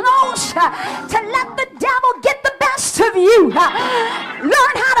too close to let the devil get the best of you.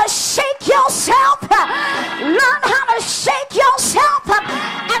 Learn how to shake yourself. Learn how to shake yourself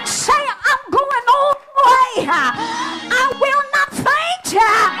and say, I'm going all the way. I will not faint.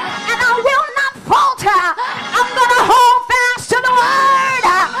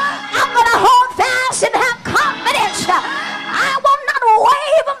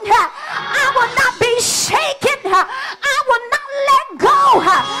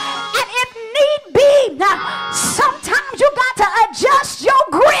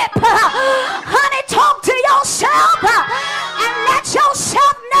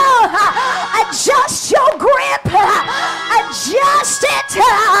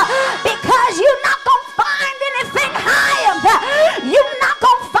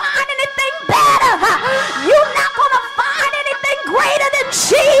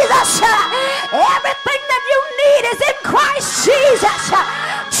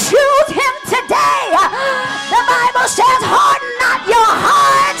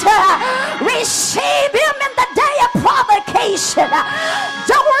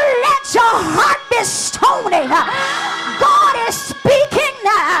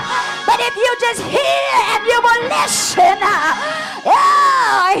 if you just hear and you will listen,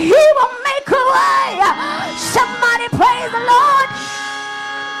 yeah, he will make a way. Somebody praise the Lord.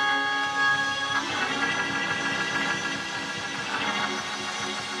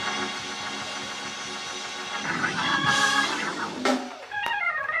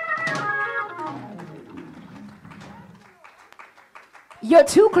 You're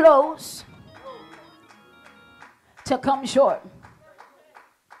too close to come short.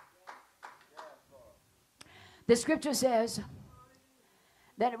 The scripture says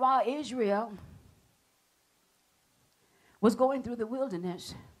that while Israel was going through the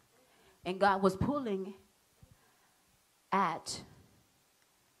wilderness and God was pulling at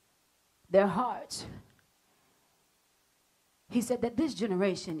their hearts, he said that this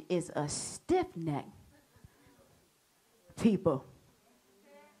generation is a stiff-necked people.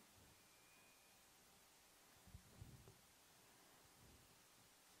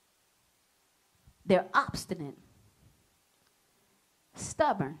 They're obstinate,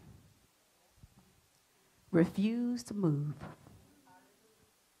 stubborn, refuse to move.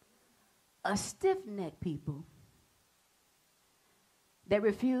 A stiff-necked people that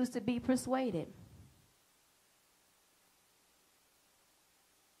refuse to be persuaded.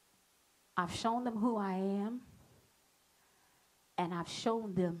 I've shown them who I am, and I've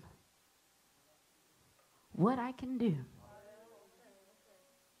shown them what I can do.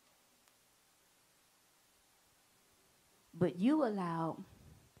 But you allow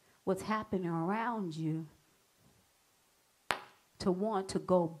what's happening around you to want to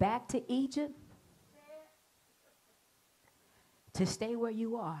go back to Egypt, to stay where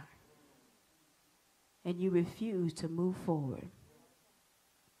you are, and you refuse to move forward.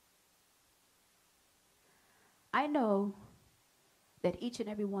 I know that each and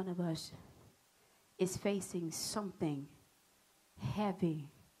every one of us is facing something heavy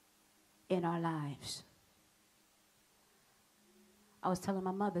in our lives. I was telling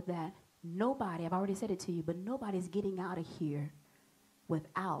my mother that nobody, I've already said it to you, but nobody's getting out of here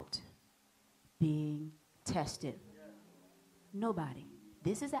without being tested. Nobody.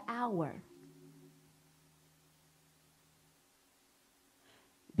 This is an hour.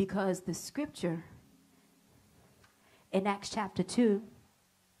 Because the scripture in Acts chapter 2,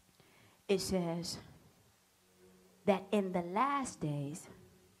 it says that in the last days,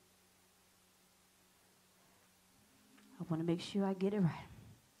 I want to make sure I get it right.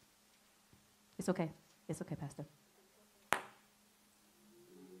 It's okay. It's okay, Pastor.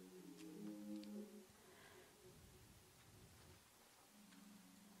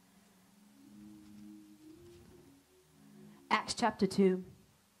 Acts chapter 2.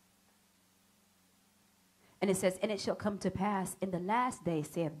 And it says, and it shall come to pass in the last day,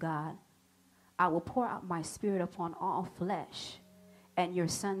 saith God, I will pour out my spirit upon all flesh. And your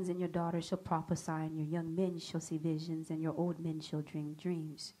sons and your daughters shall prophesy, and your young men shall see visions, and your old men shall dream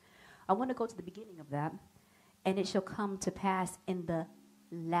dreams. I want to go to the beginning of that. And it shall come to pass in the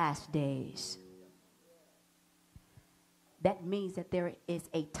last days. That means that there is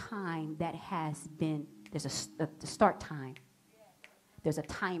a time that has been, there's a start time. There's a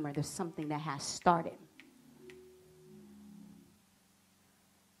timer. There's something that has started.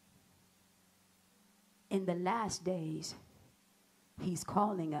 In the last days, he's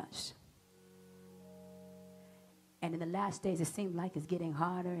calling us. And in the last days, it seems like it's getting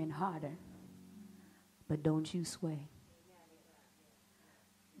harder and harder. But don't you sway.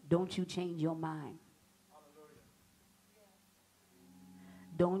 Don't you change your mind.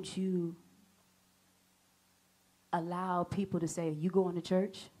 Don't you allow people to say, you going to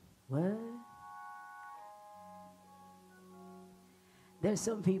church? What? There's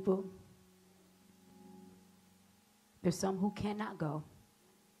some people, there's some who cannot go.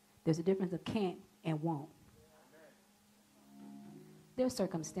 There's a difference of can't and won't. There's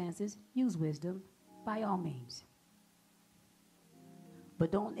circumstances. Use wisdom by all means.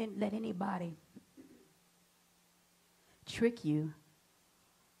 But don't let anybody trick you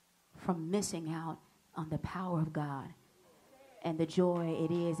from missing out on the power of God and the joy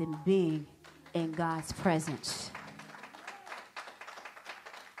it is in being in God's presence.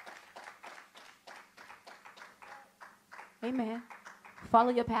 Amen. Follow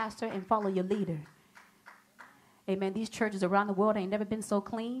your pastor and follow your leader. Amen. These churches around the world ain't never been so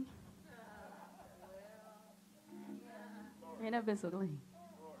clean. Ain't never been so clean.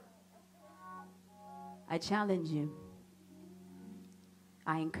 I challenge you.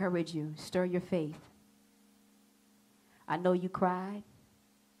 I encourage you. Stir your faith. I know you cried.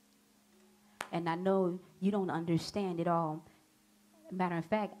 And I know you don't understand it all. Matter of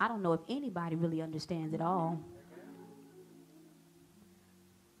fact, I don't know if anybody really understands it all.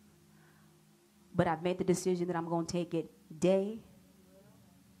 But I've made the decision that I'm going to take it day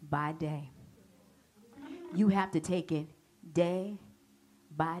by day. You have to take it day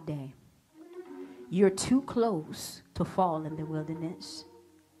by day. You're too close to fall in the wilderness.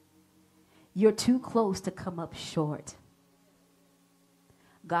 You're too close to come up short.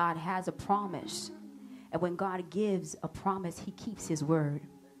 God has a promise. And when God gives a promise, he keeps his word.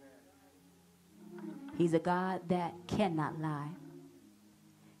 He's a God that cannot lie.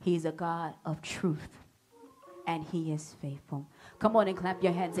 He's a God of truth. And he is faithful. Come on and clap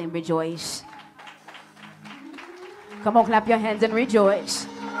your hands and rejoice. Come on, clap your hands and rejoice.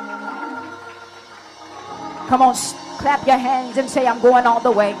 Come on, clap your hands and say, I'm going all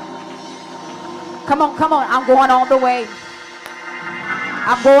the way. Come on, I'm going all the way.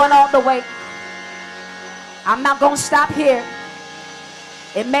 I'm going all the way. I'm not going to stop here.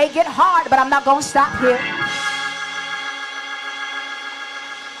 It may get hard, but I'm not going to stop here.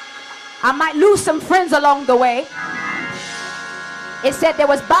 I might lose some friends along the way. It said there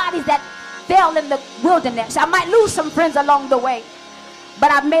was bodies that fell in the wilderness. I might lose some friends along the way,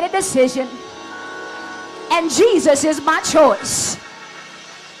 but I've made a decision, and Jesus is my choice.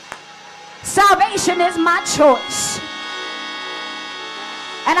 Salvation is my choice.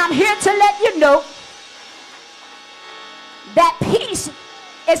 And I'm here to let you know that peace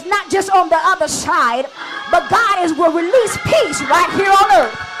is not just on the other side, but God will release peace right here on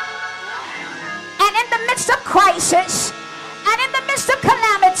earth. And in the midst of crisis, and in the midst of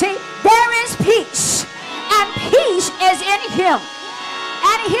calamity, there is peace. And peace is in him.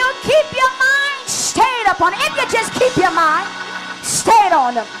 And he'll keep your mind stayed upon him. If you just keep your mind stayed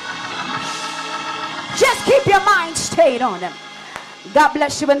on him. Just keep your mind stayed on him. God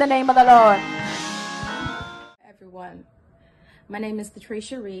bless you in the name of the Lord. Everyone, my name is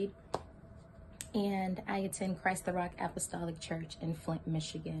Patricia Reed, and I attend Christ the Rock Apostolic Church in Flint,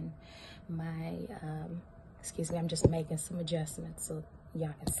 Michigan. Excuse me, I'm just making some adjustments so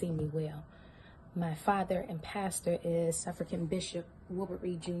y'all can see me well. My father and pastor is African Bishop Wilbert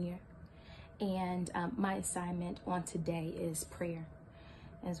Reed Jr. And my assignment on today is prayer,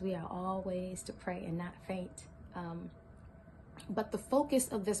 as we are always to pray and not faint. But the focus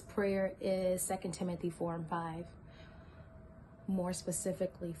of this prayer is 2 Timothy 4 and 5, more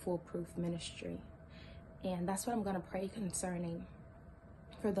specifically, foolproof ministry. And that's what I'm going to pray concerning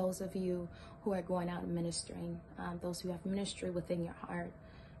for those of you who are going out and ministering, those who have ministry within your heart.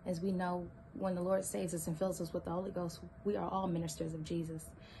 As we know, when the Lord saves us and fills us with the Holy Ghost, we are all ministers of Jesus.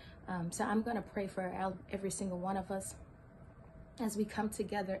 So I'm going to pray for every single one of us as we come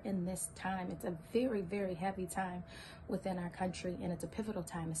together in this time. It's a very, very heavy time within our country, and it's a pivotal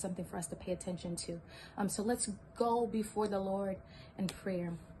time. It's something for us to pay attention to. So let's go before the Lord in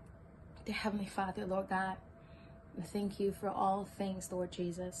prayer. Dear Heavenly Father, Lord God, thank you for all things, Lord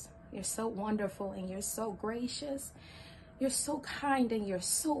Jesus. You're so wonderful and you're so gracious. You're so kind and you're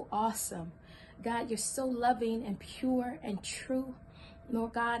so awesome. God, you're so loving and pure and true,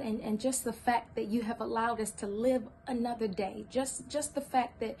 Lord God, and just the fact that you have allowed us to live another day, just the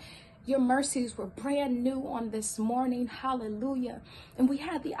fact that your mercies were brand new on this morning, hallelujah, and we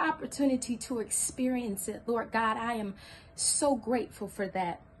had the opportunity to experience it, Lord God. I am so grateful for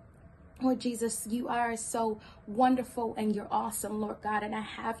that. Lord Jesus, you are so wonderful and you're awesome, Lord God, and I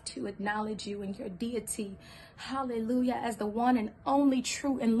have to acknowledge you and your deity, hallelujah, as the one and only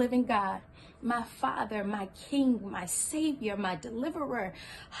true and living God. My Father, my King, my Savior, my Deliverer.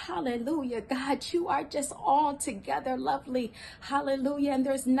 Hallelujah. God, you are just altogether lovely. Hallelujah. And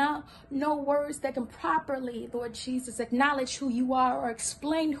there's no words that can properly, Lord Jesus, acknowledge who you are or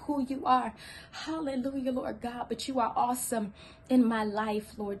explain who you are. Hallelujah, Lord God. But you are awesome in my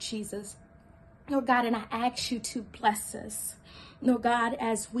life, Lord Jesus. Lord God, and I ask you to bless us. Lord God,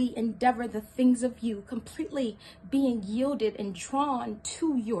 as we endeavor the things of you, completely being yielded and drawn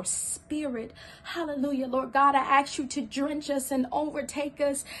to your spirit. Hallelujah, Lord God, I ask you to drench us and overtake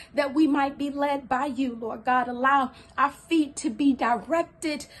us that we might be led by you, Lord God. Allow our feet to be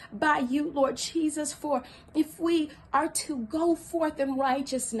directed by you, Lord Jesus, for if we are to go forth in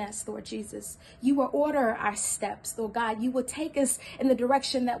righteousness, Lord Jesus, you will order our steps, Lord God. You will take us in the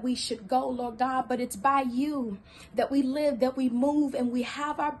direction that we should go, Lord God, but it's by you that we live, that we move, and we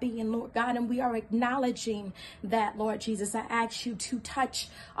have our being, Lord God, and we are acknowledging that, Lord Jesus. I ask you to touch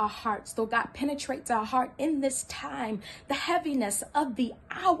our hearts, Lord God, penetrate our heart in this time, the heaviness of the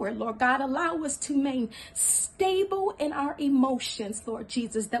hour, Lord God. Allow us to remain stable in our emotions, Lord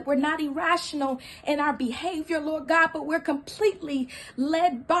Jesus, that we're not irrational in our behavior, Lord God, but we're completely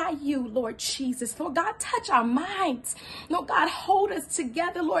led by you, Lord Jesus. Lord God, touch our minds. Lord God, hold us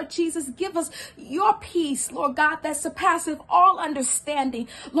together, Lord Jesus. Give us your peace, Lord God, that surpasses all understanding,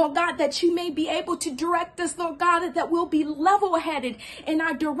 Lord God, that you may be able to direct us, Lord God, that we'll be level-headed in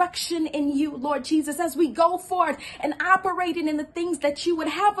our direction in you, Lord Jesus, as we go forward and operating in the things that you would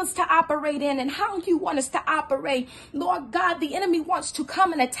have us to operate in and how you want us to operate. Lord God, the enemy wants to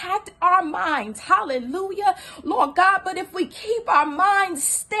come and attack our minds. Hallelujah, Lord God. But if we keep our minds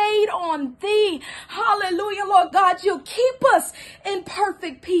stayed on thee, hallelujah, Lord God, you'll keep us in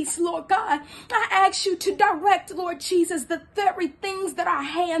perfect peace, Lord God. I ask you to direct, Lord Jesus, the very things that our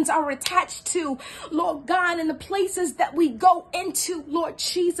hands are attached to, Lord God, in the places that we go into, Lord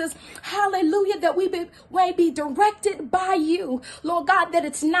Jesus, hallelujah, that we may be directed by you, Lord God, that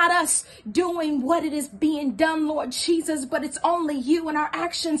it's not us doing what it is being done, Lord Jesus, but it's only you, and our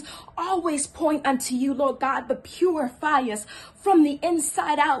actions always point unto you, Lord God, but purify us from the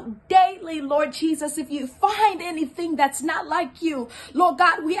inside out daily, Lord Jesus. If you find anything that's not like you, Lord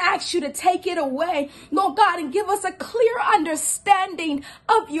God, we ask you to take it away, Lord God, and give us a clear understanding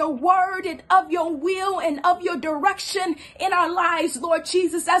of your word and of your will and of your direction in our lives, Lord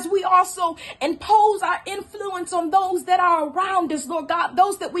Jesus, as we also impose our influence on those that are around us, Lord God,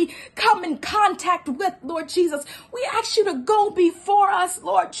 those that we come in contact with, Lord Jesus. We ask you to go before us,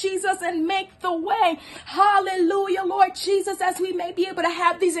 Lord Jesus, and make the way. Hallelujah, Lord Jesus, as we may be able to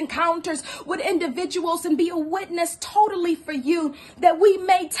have these encounters with individuals and be a witness totally for you, that we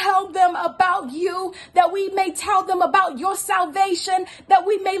may tell them about you, that we may tell them about your salvation, that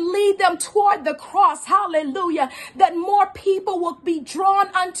we may lead them toward the cross. Hallelujah, that more people will be drawn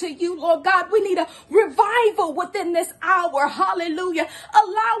unto you, Lord God. We need a revival within this hour. Hallelujah.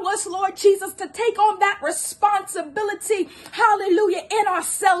 Allow us, Lord Jesus, to take on that responsibility, hallelujah, in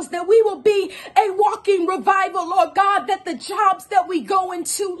ourselves, that we will be a walking revival, Lord God, that the jobs that we go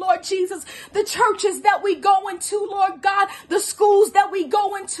into, Lord Jesus, the churches that we go into, Lord God, the schools that we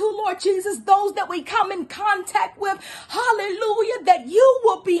go into, Lord Jesus, those that we come in contact with, hallelujah, that you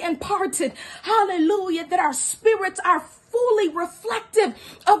will be imparted, hallelujah, that our spirits are fully reflective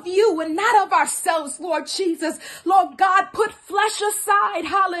of you and not of ourselves, Lord Jesus. Lord God, put flesh aside,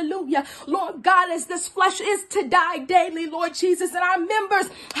 hallelujah, Lord God, as this flesh is to die daily, Lord Jesus, and our members,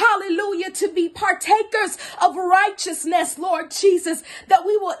 hallelujah, to be partakers of righteousness, Lord Jesus, that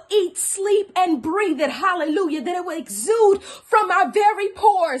we will eat, sleep, and breathe it, hallelujah, that it will exude from our very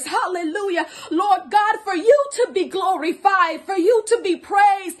pores, hallelujah, Lord God, for you to be glorified, for you to be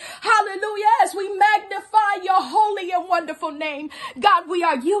praised, hallelujah, as we magnify your holy and wonderful name. God, we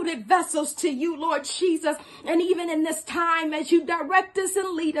are yielded vessels to you, Lord Jesus. And even in this time, as you direct us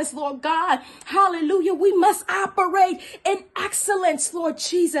and lead us, Lord God, hallelujah, we must operate in excellence, Lord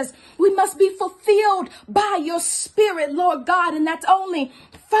Jesus. We must be fulfilled by your spirit, Lord God, and that's only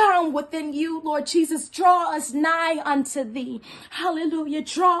found within you, Lord Jesus. Draw us nigh unto thee. Hallelujah.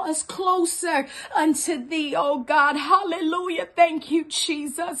 Draw us closer unto thee, oh God. Hallelujah. Thank you,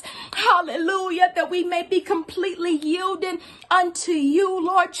 Jesus. Hallelujah. That we may be completely yielded unto you,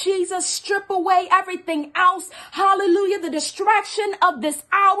 Lord Jesus. Strip away everything else. Hallelujah. The distraction of this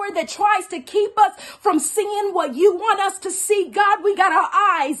hour that tries to keep us from seeing what you want us to see. God, we got our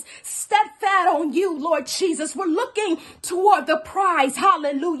eyes steadfast on you, Lord Jesus. We're looking toward the prize.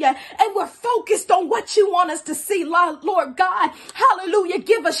 Hallelujah. And we're focused on what you want us to see, Lord God. Hallelujah.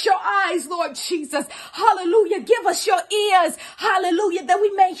 Give us your eyes, Lord Jesus. Hallelujah. Give us your ears. Hallelujah. That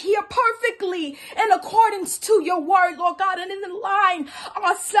we may hear perfectly in accordance to your word, Lord God, and in line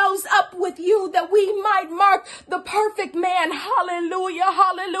ourselves up with you, that we might mark the perfect man. Hallelujah.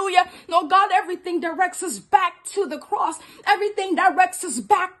 Hallelujah. Lord God, everything directs us back to the cross. Everything directs us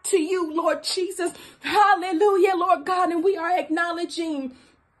back to you, Lord Jesus. Hallelujah, Lord God. And we are acknowledging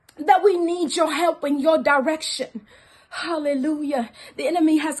that we need your help in your direction. Hallelujah. The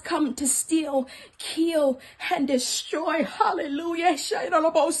enemy has come to steal, kill, and destroy. Hallelujah.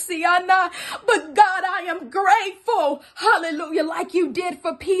 But God, I am grateful. Hallelujah. Like you did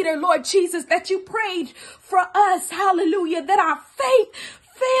for Peter, Lord Jesus, that you prayed for us. Hallelujah. That our faith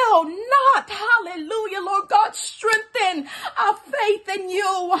fail not. Hallelujah, Lord God, strengthen our faith in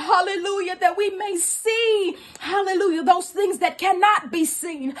you. Hallelujah, that we may see, hallelujah, those things that cannot be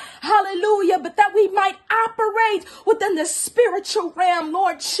seen. Hallelujah, but that we might operate within the spiritual realm,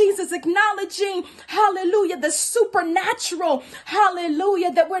 Lord Jesus, acknowledging, hallelujah, the supernatural.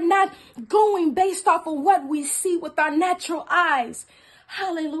 Hallelujah, that we're not going based off of what we see with our natural eyes.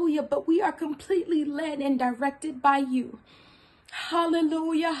 Hallelujah, but we are completely led and directed by you.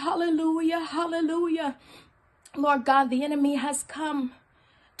 Hallelujah, hallelujah, hallelujah. Lord God, the enemy has come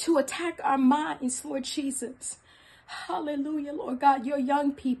to attack our minds, Lord Jesus. Hallelujah, Lord God, your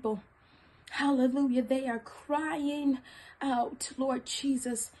young people. Hallelujah, they are crying out, Lord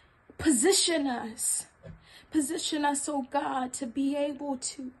Jesus. Position us. Position us, oh God, to be able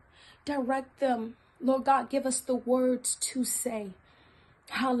to direct them. Lord God, give us the words to say.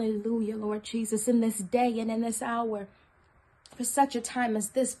 Hallelujah, Lord Jesus, in this day and in this hour, for such a time as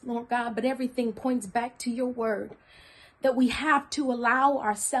this, Lord God, but everything points back to your word, that we have to allow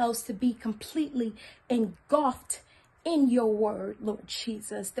ourselves to be completely engulfed in your word, Lord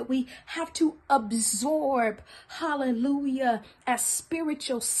Jesus, that we have to absorb, hallelujah, as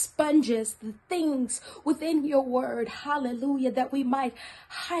spiritual sponges, the things within your word, hallelujah, that we might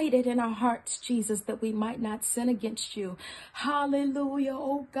hide it in our hearts, Jesus, that we might not sin against you. Hallelujah,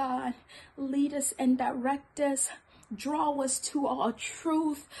 oh God, lead us and direct us. Draw us to all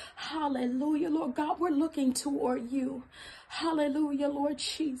truth. Hallelujah, Lord God, we're looking toward you. Hallelujah, Lord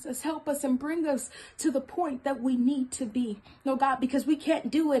Jesus. Help us and bring us to the point that we need to be. No, God, because we can't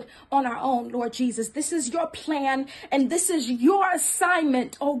do it on our own, Lord Jesus. This is your plan and this is your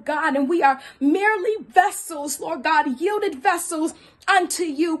assignment, oh God. And we are merely vessels, Lord God, yielded vessels unto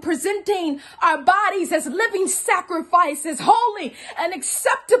you, presenting our bodies as living sacrifices, holy and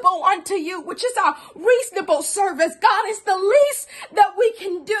acceptable unto you, which is our reasonable service. God, it's the least that we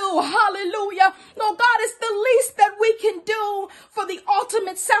can do. Hallelujah. No, God, it's the least that we can do for the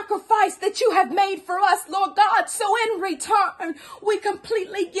ultimate sacrifice that you have made for us, Lord God. So in return, we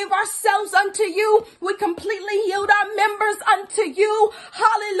completely give ourselves unto you. We completely yield our members unto you.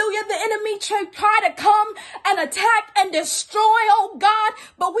 Hallelujah. The enemy try to come and attack and destroy, oh God,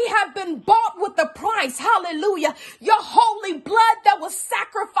 but we have been bought with the price. Hallelujah. Your holy blood that was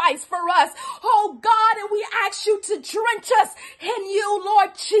sacrificed for us. Oh God, and we ask you to drench us in you,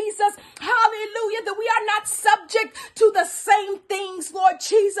 Lord Jesus. Hallelujah. That we are not subject to the same things, Lord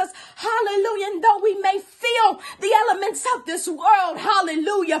Jesus. Hallelujah. And though we may feel the elements of this world,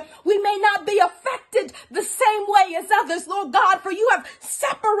 hallelujah, we may not be affected the same way as others, Lord God, for you have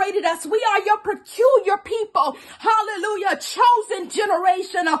separated us. We are your peculiar people. Hallelujah. Chosen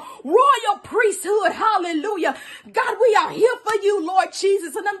generation, a royal priesthood. Hallelujah. God, we are here for you, Lord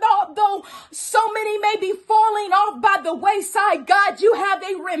Jesus. And although so many may be falling off by the wayside, God, you have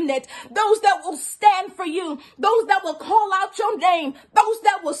a remnant. Those that will stand for you, those that will call out your name, those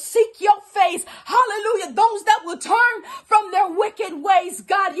that will seek your face. Hallelujah. Those that will turn from their wicked ways.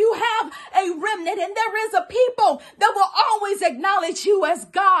 God, you have a remnant, and there is a people that will always acknowledge you as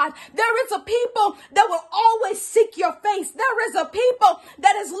God. There is a people that will always seek your face. There is a people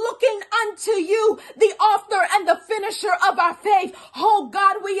that is looking unto you, the author and the finisher of our faith. Oh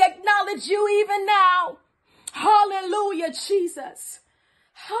God, we acknowledge you even now. Hallelujah, Jesus.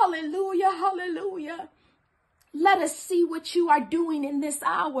 Hallelujah, hallelujah. Let us see what you are doing in this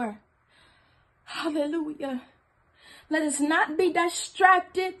hour. Hallelujah. Let us not be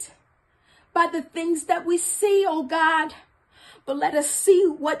distracted by the things that we see, oh God, but let us see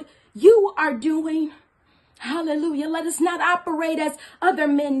what you are doing. Hallelujah. Let us not operate as other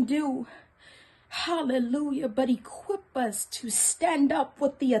men do. Hallelujah. But equip us to stand up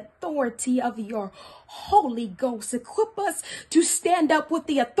with the authority of your Holy Ghost. Equip us to stand up with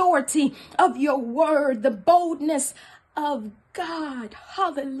the authority of your word, the boldness of God.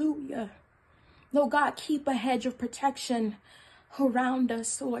 Hallelujah. Lord God, keep a hedge of protection around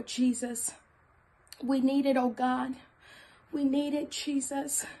us, Lord Jesus. We need it, oh God. We need it,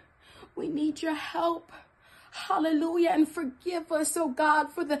 Jesus. We need your help. Hallelujah. And forgive us, oh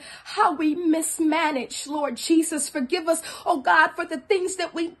God, for how we mismanaged, Lord Jesus. Forgive us, oh God, for the things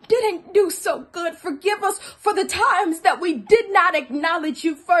that we didn't do so good. Forgive us for the times that we did not acknowledge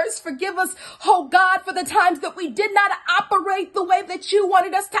you first. Forgive us, oh God, for the times that we did not operate the way that you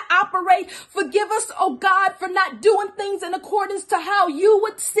wanted us to operate. Forgive us, oh God, for not doing things in accordance to how you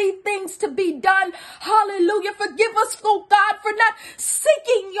would see things to be done. Hallelujah. Forgive us, oh God, for not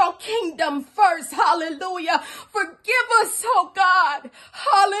seeking your kingdom first. Hallelujah. Forgive us, oh God.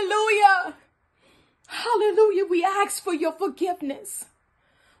 Hallelujah. Hallelujah. We ask for your forgiveness.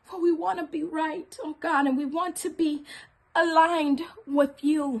 For we want to be right, oh God, and we want to be aligned with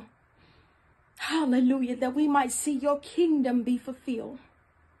you. Hallelujah. That we might see your kingdom be fulfilled.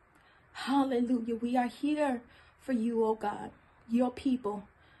 Hallelujah. We are here for you, oh God, your people,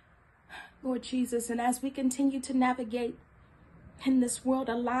 Lord Jesus. And as we continue to navigate in this world,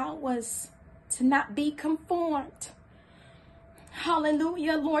 allow us to not be conformed.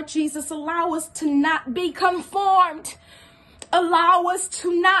 Hallelujah, Lord Jesus. Allow us to not be conformed. Allow us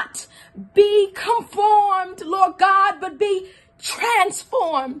to not be conformed, Lord God, but be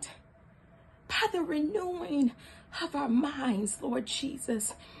transformed by the renewing of our minds, Lord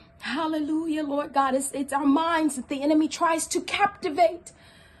Jesus. Hallelujah, Lord God. It's our minds that the enemy tries to captivate,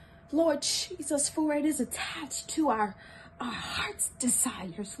 Lord Jesus, for it is attached to our heart's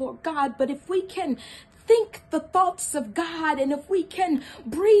desires, Lord God. But if we can think the thoughts of God, and if we can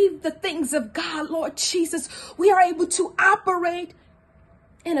breathe the things of God, Lord Jesus, we are able to operate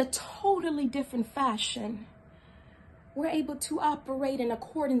in a totally different fashion. We're able to operate in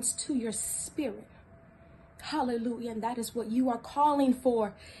accordance to your spirit. Hallelujah. And that is what you are calling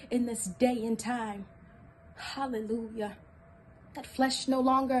for in this day and time. Hallelujah. That flesh no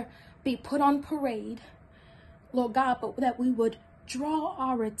longer be put on parade, Lord God, but that we would draw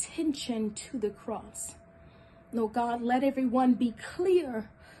our attention to the cross. Lord God, let everyone be clear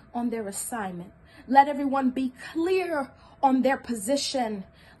on their assignment. Let everyone be clear on their position.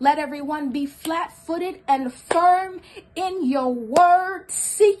 Let everyone be flat-footed and firm in your word,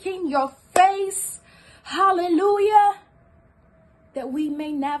 seeking your face. Hallelujah. That we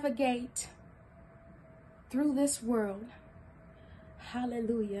may navigate through this world.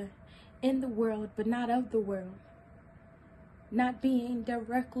 Hallelujah. In the world, but not of the world. Not being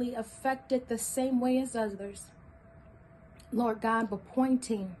directly affected the same way as others. Lord God, but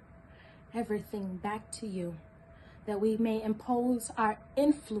pointing everything back to you. That we may impose our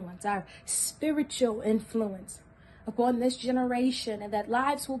influence, our spiritual influence upon this generation, and that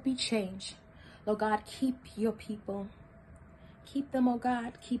lives will be changed. Lord God, keep your people. Keep them, oh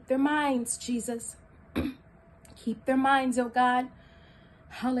God. Keep their minds, Jesus. Keep their minds, oh God.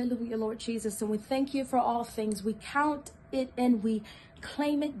 Hallelujah, Lord Jesus. And we thank you for all things. We count it and we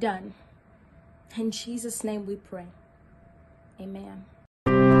claim it done. In Jesus' name we pray. Amen.